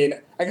live. I mean,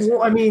 I guess.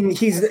 Well, I mean,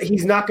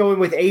 he's not going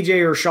with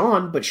AJ or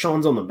Sean, but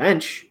Sean's on the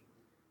bench.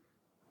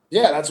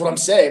 Yeah, that's what I'm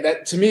saying.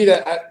 That to me,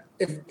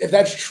 if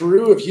that's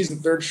true, if he's the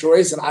third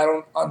choice, and I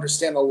don't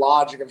understand the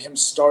logic of him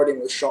starting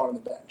with Sean on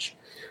the bench.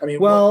 I mean,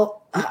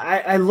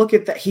 I look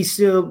at that. He's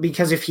still,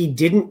 because if he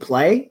didn't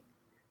play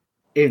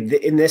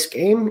in this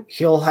game,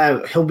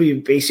 he'll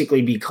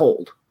be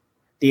cold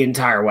the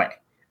entire way,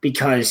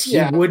 because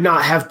he would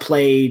not have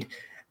played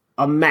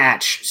a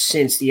match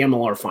since the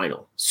MLR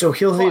final. So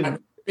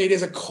it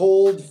is a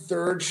cold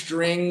third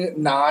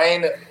string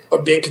 9 a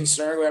big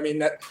concern. I mean,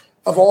 that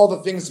of all the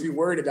things to be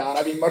worried about,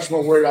 I'd be much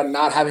more worried about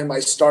not having my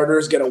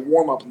starters get a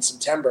warm up in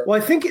September. Well,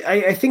 I think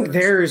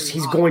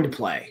he's going to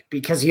play,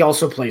 because he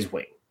also plays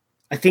wing.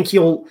 I think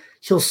he'll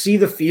see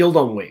the field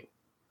on wing.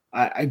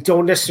 I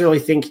don't necessarily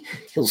think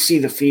he'll see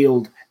the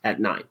field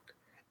at 9.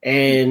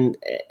 And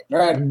all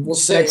right, we'll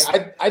see.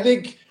 I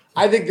think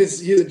he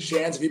has a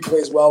chance, if he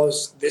plays well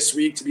this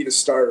week, to be the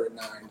starter at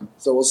 9.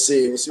 So we'll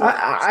see.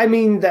 I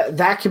mean,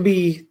 that could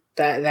be.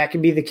 That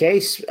could be the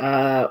case.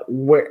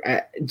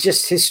 Where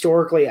just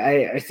historically,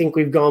 I think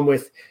we've gone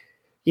with,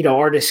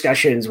 our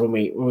discussions when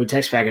we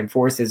text back and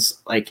forth is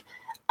like,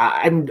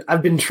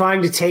 I've been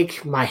trying to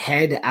take my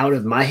head out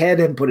of my head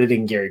and put it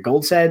in Gary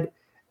Gold's head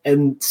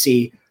and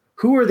see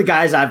who are the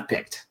guys I've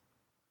picked.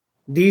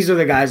 These are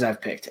the guys I've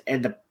picked,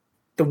 and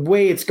the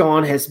way it's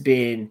gone has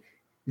been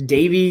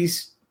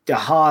Davies,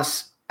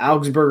 DeHaas,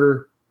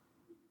 Augsburger.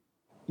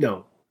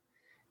 No,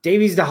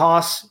 Davies,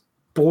 DeHaas,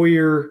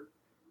 Boyer,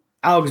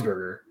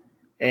 Augsburger,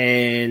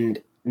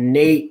 and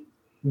Nate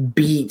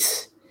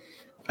beat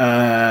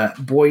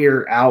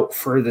Boyer out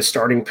for the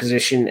starting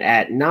position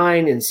at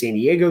 9 in San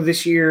Diego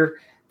this year.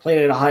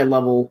 playing at a high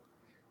level,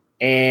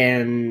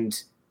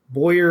 and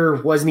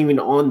Boyer wasn't even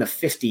on the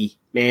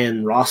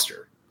 50-man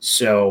roster.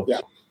 So,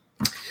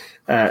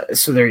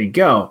 so there you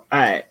go.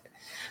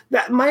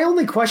 My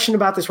only question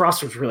about this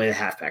roster is really the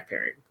halfback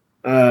pairing.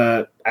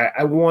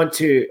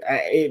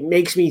 It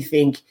makes me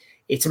think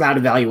it's about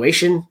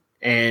evaluation,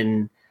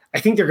 and I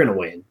think they're going to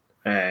win.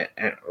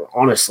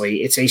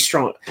 Honestly, it's a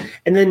strong.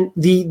 And then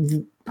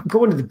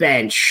going to the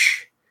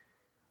bench,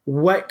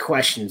 what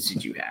questions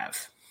did you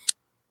have?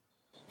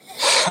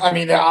 I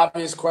mean, the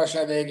obvious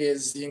question, I think,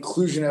 is the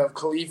inclusion of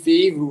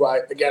Khalifi, who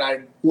I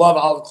love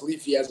Oliver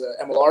Khalifi as an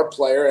MLR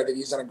player. I think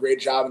he's done a great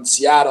job in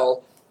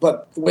Seattle.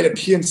 But the way the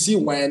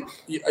PNC went,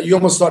 you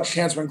almost thought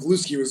Chance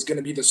Wengluski was going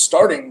to be the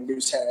starting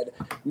loose head.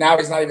 Now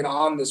he's not even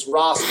on this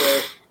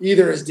roster.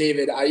 Either is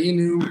David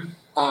Ainu.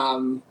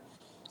 And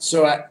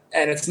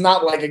it's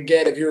not like,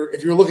 again, if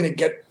you're looking to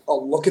get a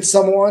look at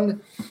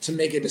someone to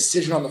make a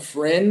decision on the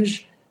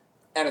fringe,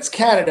 and it's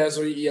Canada,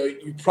 so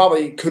you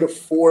probably could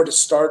afford to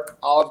start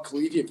Oliver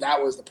Khalifi if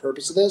that was the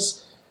purpose of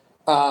this.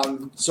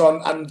 So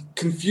I'm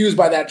confused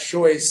by that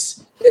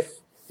choice. If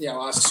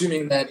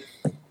assuming that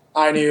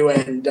Ainu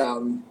and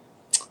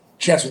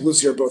Chance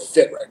Wengluski are both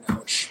fit right now,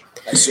 which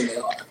I assume they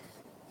are.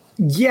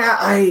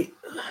 Yeah,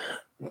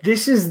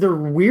 this is the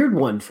weird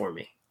one for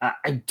me.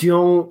 I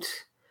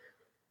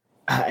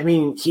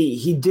mean,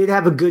 he did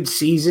have a good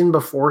season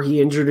before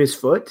he injured his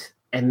foot,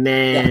 and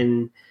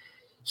then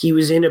he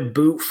was in a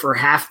boot for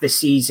half the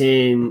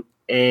season.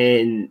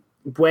 And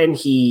when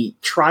he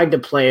tried to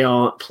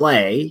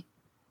play,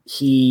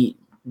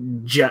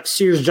 Justice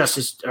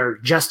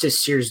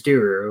Sears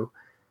Duru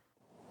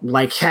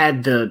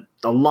had the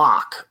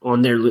lock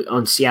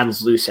on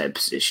Seattle's loose head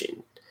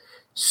position.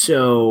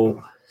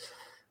 So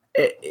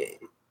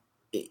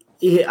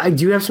I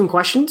do have some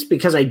questions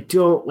because I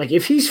don't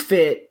if he's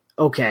fit,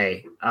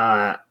 okay,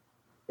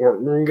 we're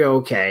gonna go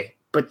okay.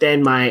 But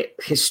then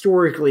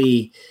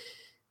historically,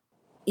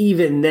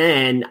 even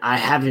then, I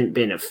haven't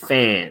been a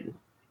fan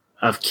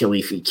of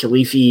Khalifi.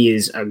 Khalifi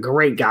is a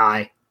great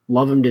guy,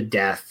 love him to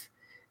death,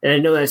 and I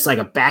know that's like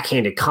a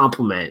backhanded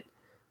compliment,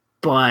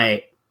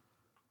 but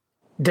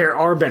there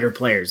are better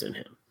players than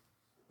him.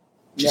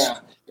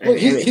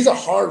 He's a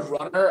hard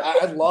runner.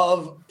 I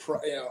love,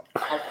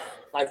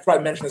 I've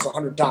probably mentioned this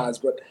 100 times,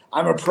 but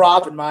I'm a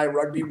prop in my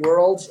rugby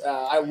world.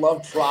 I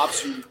love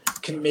props who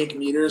can make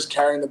meters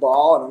carrying the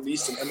ball, and at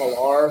least in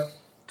MLR,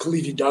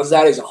 Khalifi does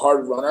that. He's a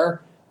hard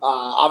runner.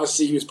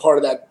 Obviously, he was part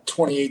of that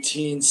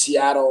 2018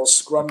 Seattle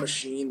scrum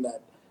machine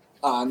that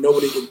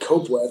nobody could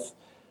cope with.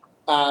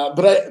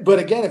 But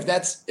again, if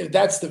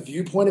that's the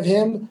viewpoint of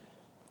him,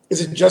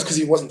 is it just because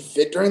he wasn't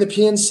fit during the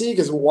PNC?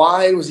 Because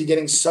why was he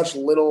getting such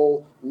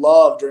little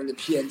love during the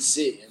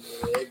PNC?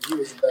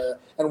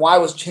 And why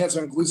was Chance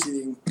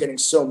Wengluski getting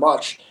so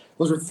much?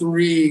 Those were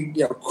three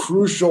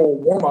crucial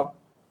warm-up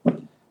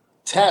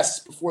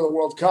tests before the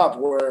World Cup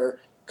where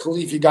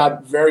Khalifi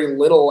got very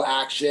little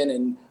action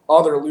and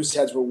other loose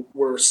heads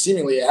were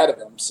seemingly ahead of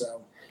him.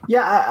 So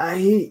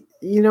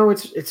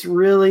it's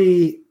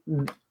really,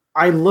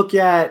 I look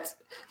at,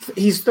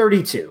 he's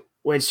 32.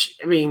 Which,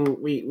 I mean,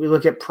 we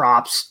look at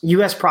props,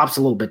 U.S. props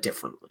a little bit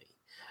differently.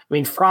 I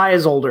mean, Fry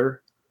is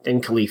older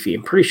than Khalifi.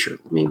 I'm pretty sure.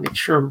 Let me make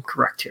sure I'm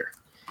correct here.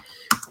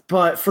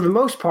 But for the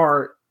most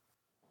part,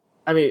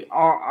 I mean,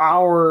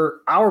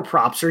 our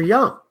props are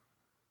young.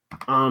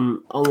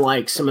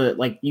 Unlike some of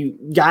you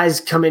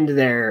guys come into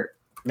their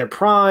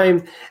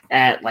prime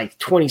at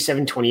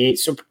 27, 28.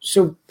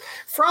 So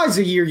Fry's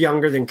a year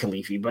younger than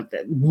Khalifi, but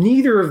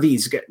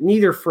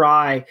neither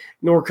Fry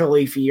nor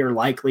Khalifi are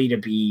likely to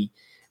be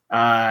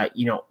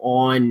in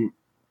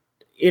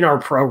our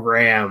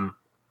program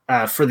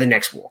for the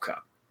next World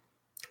Cup.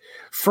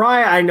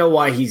 Fry, I know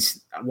why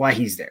he's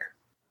there.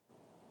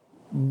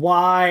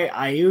 Why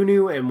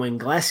Ainu and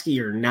Wengleski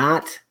are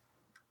not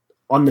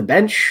on the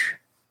bench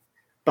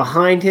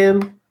behind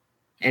him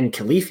and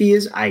Khalifi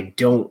is, I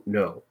don't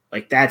know.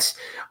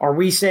 Are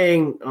we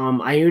saying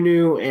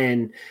Ainu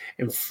and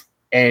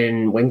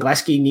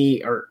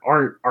Wengleski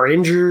are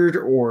injured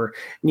or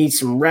need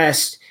some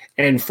rest?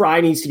 And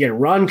Fry needs to get a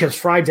run because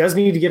Fry does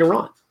need to get a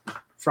run.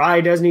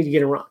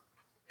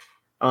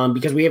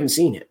 Because we haven't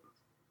seen him.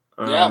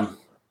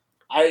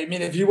 I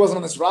mean, if he wasn't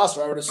on this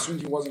roster, I would assume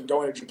he wasn't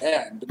going to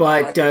Japan.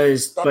 But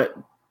is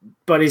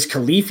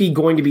Khalifi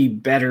going to be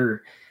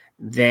better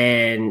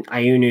than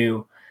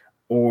Ainu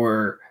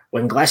or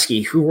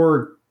Wengleski, who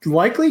are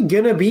likely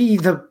going to be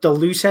the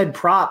loose head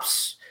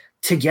props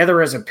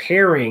together as a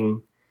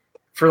pairing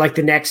for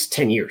the next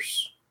 10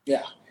 years?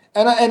 Yeah.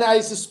 And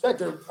I suspect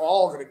they're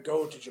all going to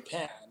go to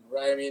Japan,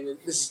 right? I mean,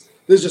 this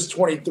is just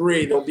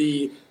 23. They'll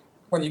be,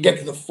 when you get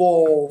to the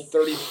full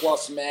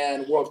 30-plus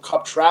man World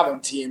Cup traveling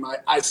team,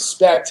 I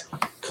suspect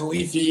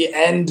Khalifi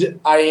and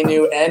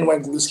Ainu and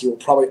Wengluski will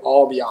probably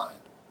all be on it.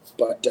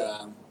 But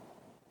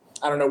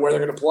I don't know where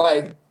they're going to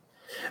play.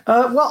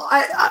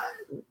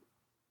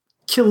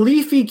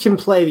 Khalifi can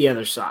play the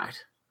other side.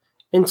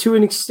 And to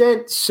an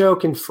extent, so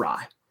can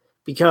Fry.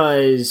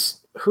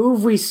 Because who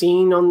have we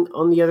seen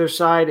on the other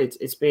side?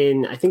 It's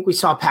been, I think we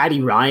saw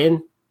Paddy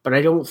Ryan but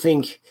I don't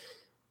think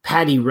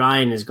Patty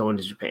Ryan is going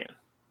to Japan.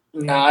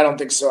 No, I don't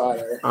think so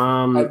either.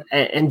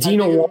 And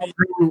Dino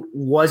Waldron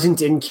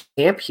wasn't in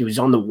camp. He was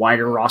on the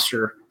wider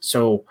roster,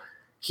 so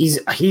he's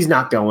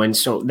not going.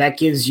 So that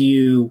gives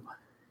you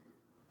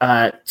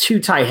two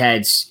tight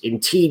heads in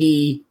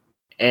TD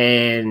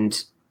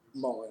and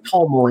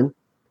Paul Mullen.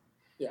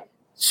 Yeah.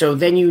 So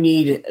then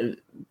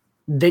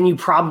you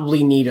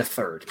probably need a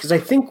third, because I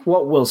think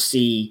what we'll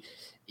see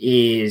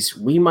is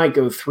we might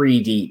go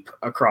 3 deep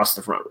across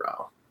the front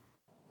row.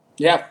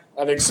 Yeah,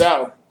 I think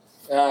so.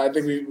 I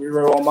think we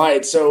very well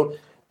might. So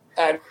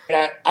I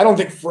don't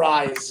think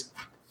Fry is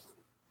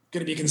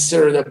going to be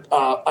considered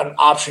an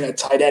option at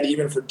tight end,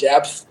 even for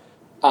depth.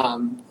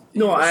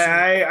 No,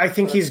 I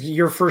think he's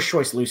your first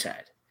choice loose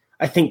head.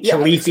 I think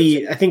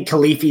Khalifi. I think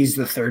Khalifi's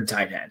the third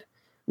tight end.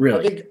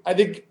 Really, I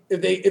think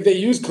if they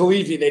use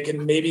Khalifi, they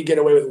can maybe get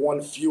away with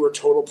one fewer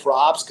total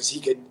props, because he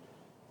could,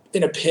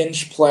 in a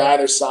pinch, play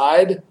either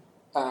side.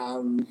 I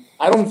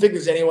don't think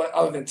there's anyone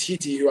other than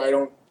TT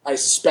who I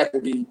suspect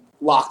will be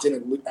locked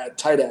in at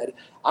tight end.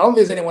 I don't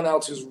think there's anyone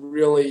else who's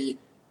really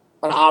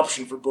an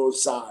option for both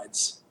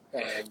sides.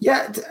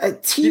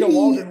 TD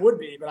Waldron would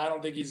be, but I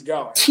don't think he's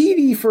going.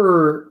 TD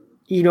for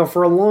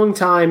a long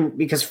time,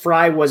 because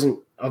Fry wasn't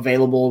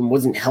available and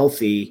wasn't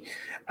healthy,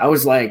 I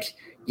was like,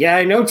 yeah,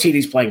 I know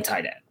TD's playing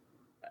tight end.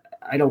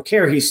 I don't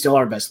care. He's still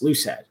our best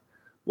loose head.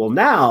 Well,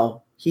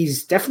 now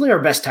he's definitely our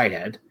best tight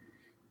end.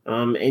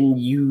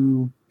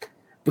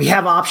 We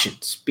have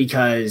options,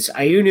 because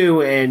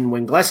Ayunu and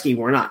Wengleski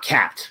were not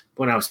capped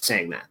when I was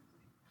saying that.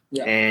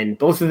 Yeah. And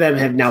both of them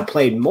have now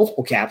played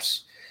multiple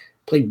caps,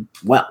 played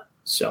well.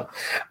 So,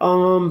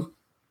 I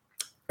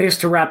guess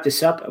to wrap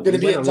this up, going to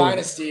be a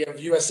dynasty of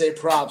USA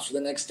props for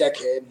the next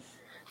decade.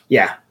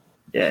 Yeah.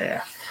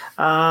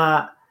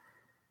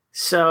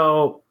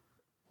 So,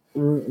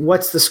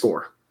 what's the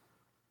score?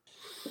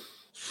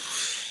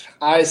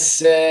 I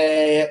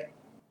say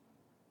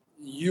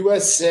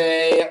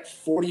USA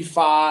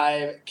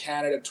 45,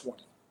 Canada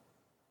 20.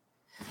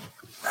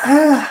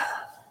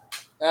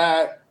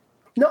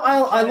 No,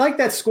 I like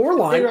that score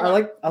line.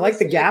 I like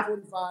the gap.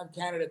 45,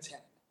 Canada 10.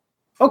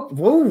 Oh,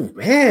 whoa,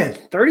 man,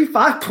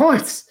 35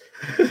 points.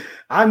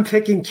 I'm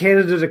picking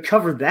Canada to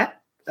cover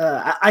that.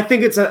 I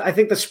think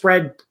the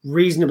spread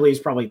reasonably is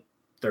probably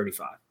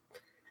 35.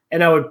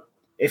 And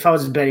if I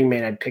was a betting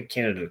man, I'd pick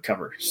Canada to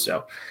cover.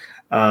 So,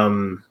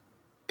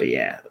 but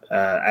yeah,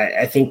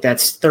 I think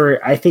that's third.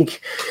 I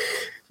think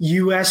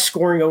U.S.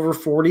 scoring over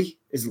 40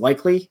 is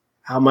likely.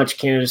 How much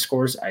Canada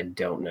scores, I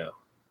don't know.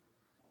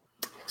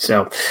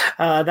 So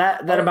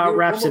that about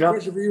wraps it up.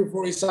 Question for you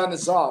before we sign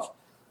this off.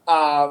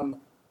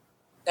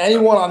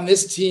 Anyone on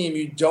this team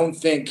you don't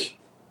think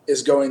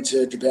is going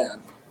to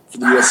Japan for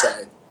the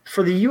USA?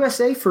 For the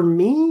USA, for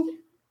me,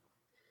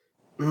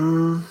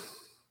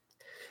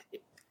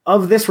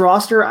 of this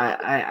roster,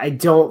 I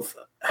don't.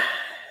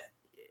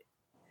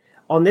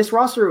 On this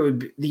roster, it would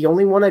be, the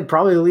only one I'd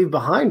probably leave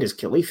behind is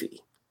Khalifi.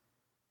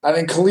 I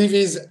think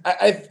Khalifi's.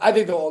 I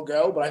think they'll all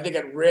go, but I think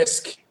at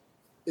risk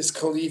is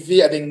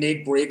Khalifi. I think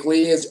Nate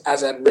Brakeley is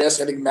as at risk.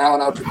 I think Malin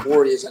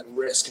Al-Jabori is at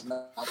risk of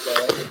not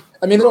going.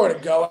 I mean, they're going to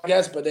go, I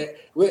guess, but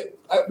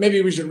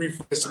maybe we should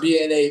refocus to be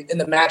in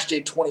the match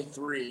day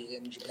 23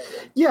 in Japan.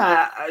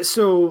 Yeah,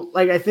 so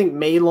I think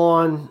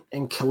Malin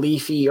and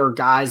Khalifi are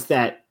guys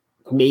that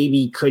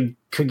maybe could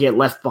get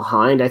left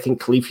behind. I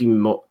think Khalifi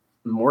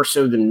more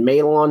so than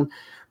Malin,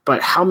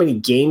 but how many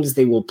games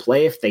they will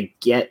play if they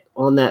get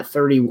on that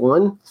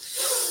 31,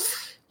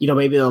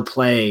 maybe they'll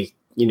play,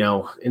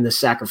 in the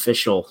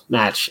sacrificial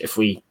match if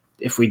we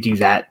do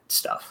that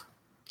stuff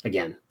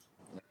again.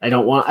 I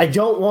don't want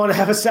to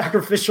have a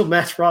sacrificial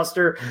match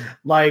roster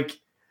like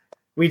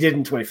we did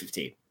in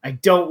 2015. I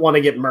don't want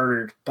to get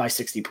murdered by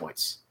 60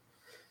 points.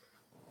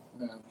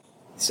 Yeah.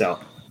 So,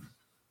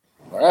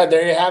 all right,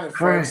 there you have it,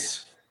 folks.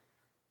 Right.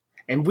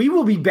 And we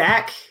will be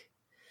back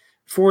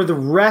for the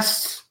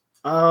rest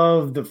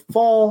of the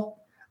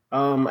fall.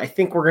 I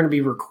think we're going to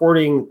be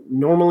recording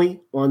normally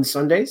on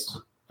Sundays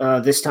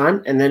this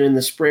time. And then in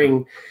the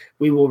spring,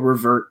 we will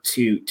revert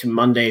to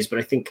Mondays. But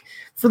I think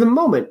for the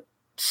moment,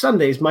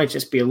 Sundays might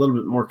just be a little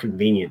bit more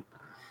convenient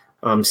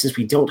since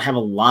we don't have a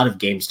lot of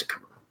games to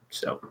cover.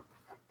 So,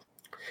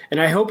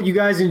 and I hope you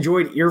guys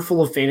enjoyed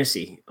Earful of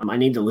Fantasy. I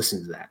need to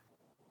listen to that.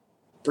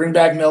 Bring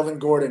back Melvin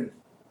Gordon.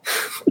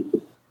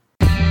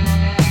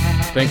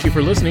 Thank you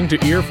for listening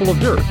to Earful of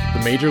Dirt,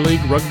 the Major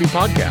League Rugby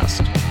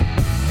podcast.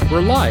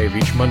 We're live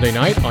each Monday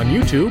night on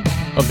YouTube,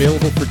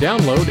 available for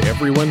download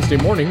every Wednesday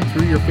morning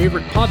through your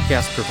favorite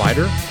podcast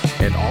provider,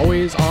 and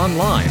always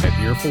online at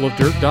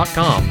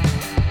earfulofdirt.com.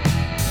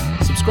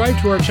 Subscribe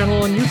to our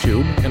channel on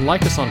YouTube and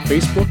like us on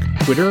Facebook,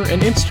 Twitter,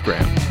 and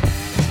Instagram.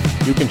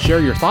 You can share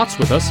your thoughts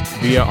with us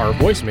via our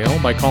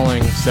voicemail by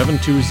calling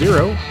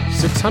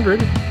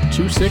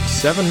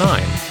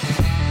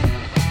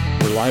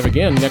 720-600-2679. We're live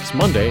again next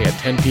Monday at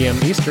 10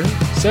 p.m. Eastern,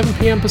 7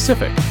 p.m.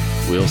 Pacific.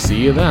 We'll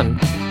see you then.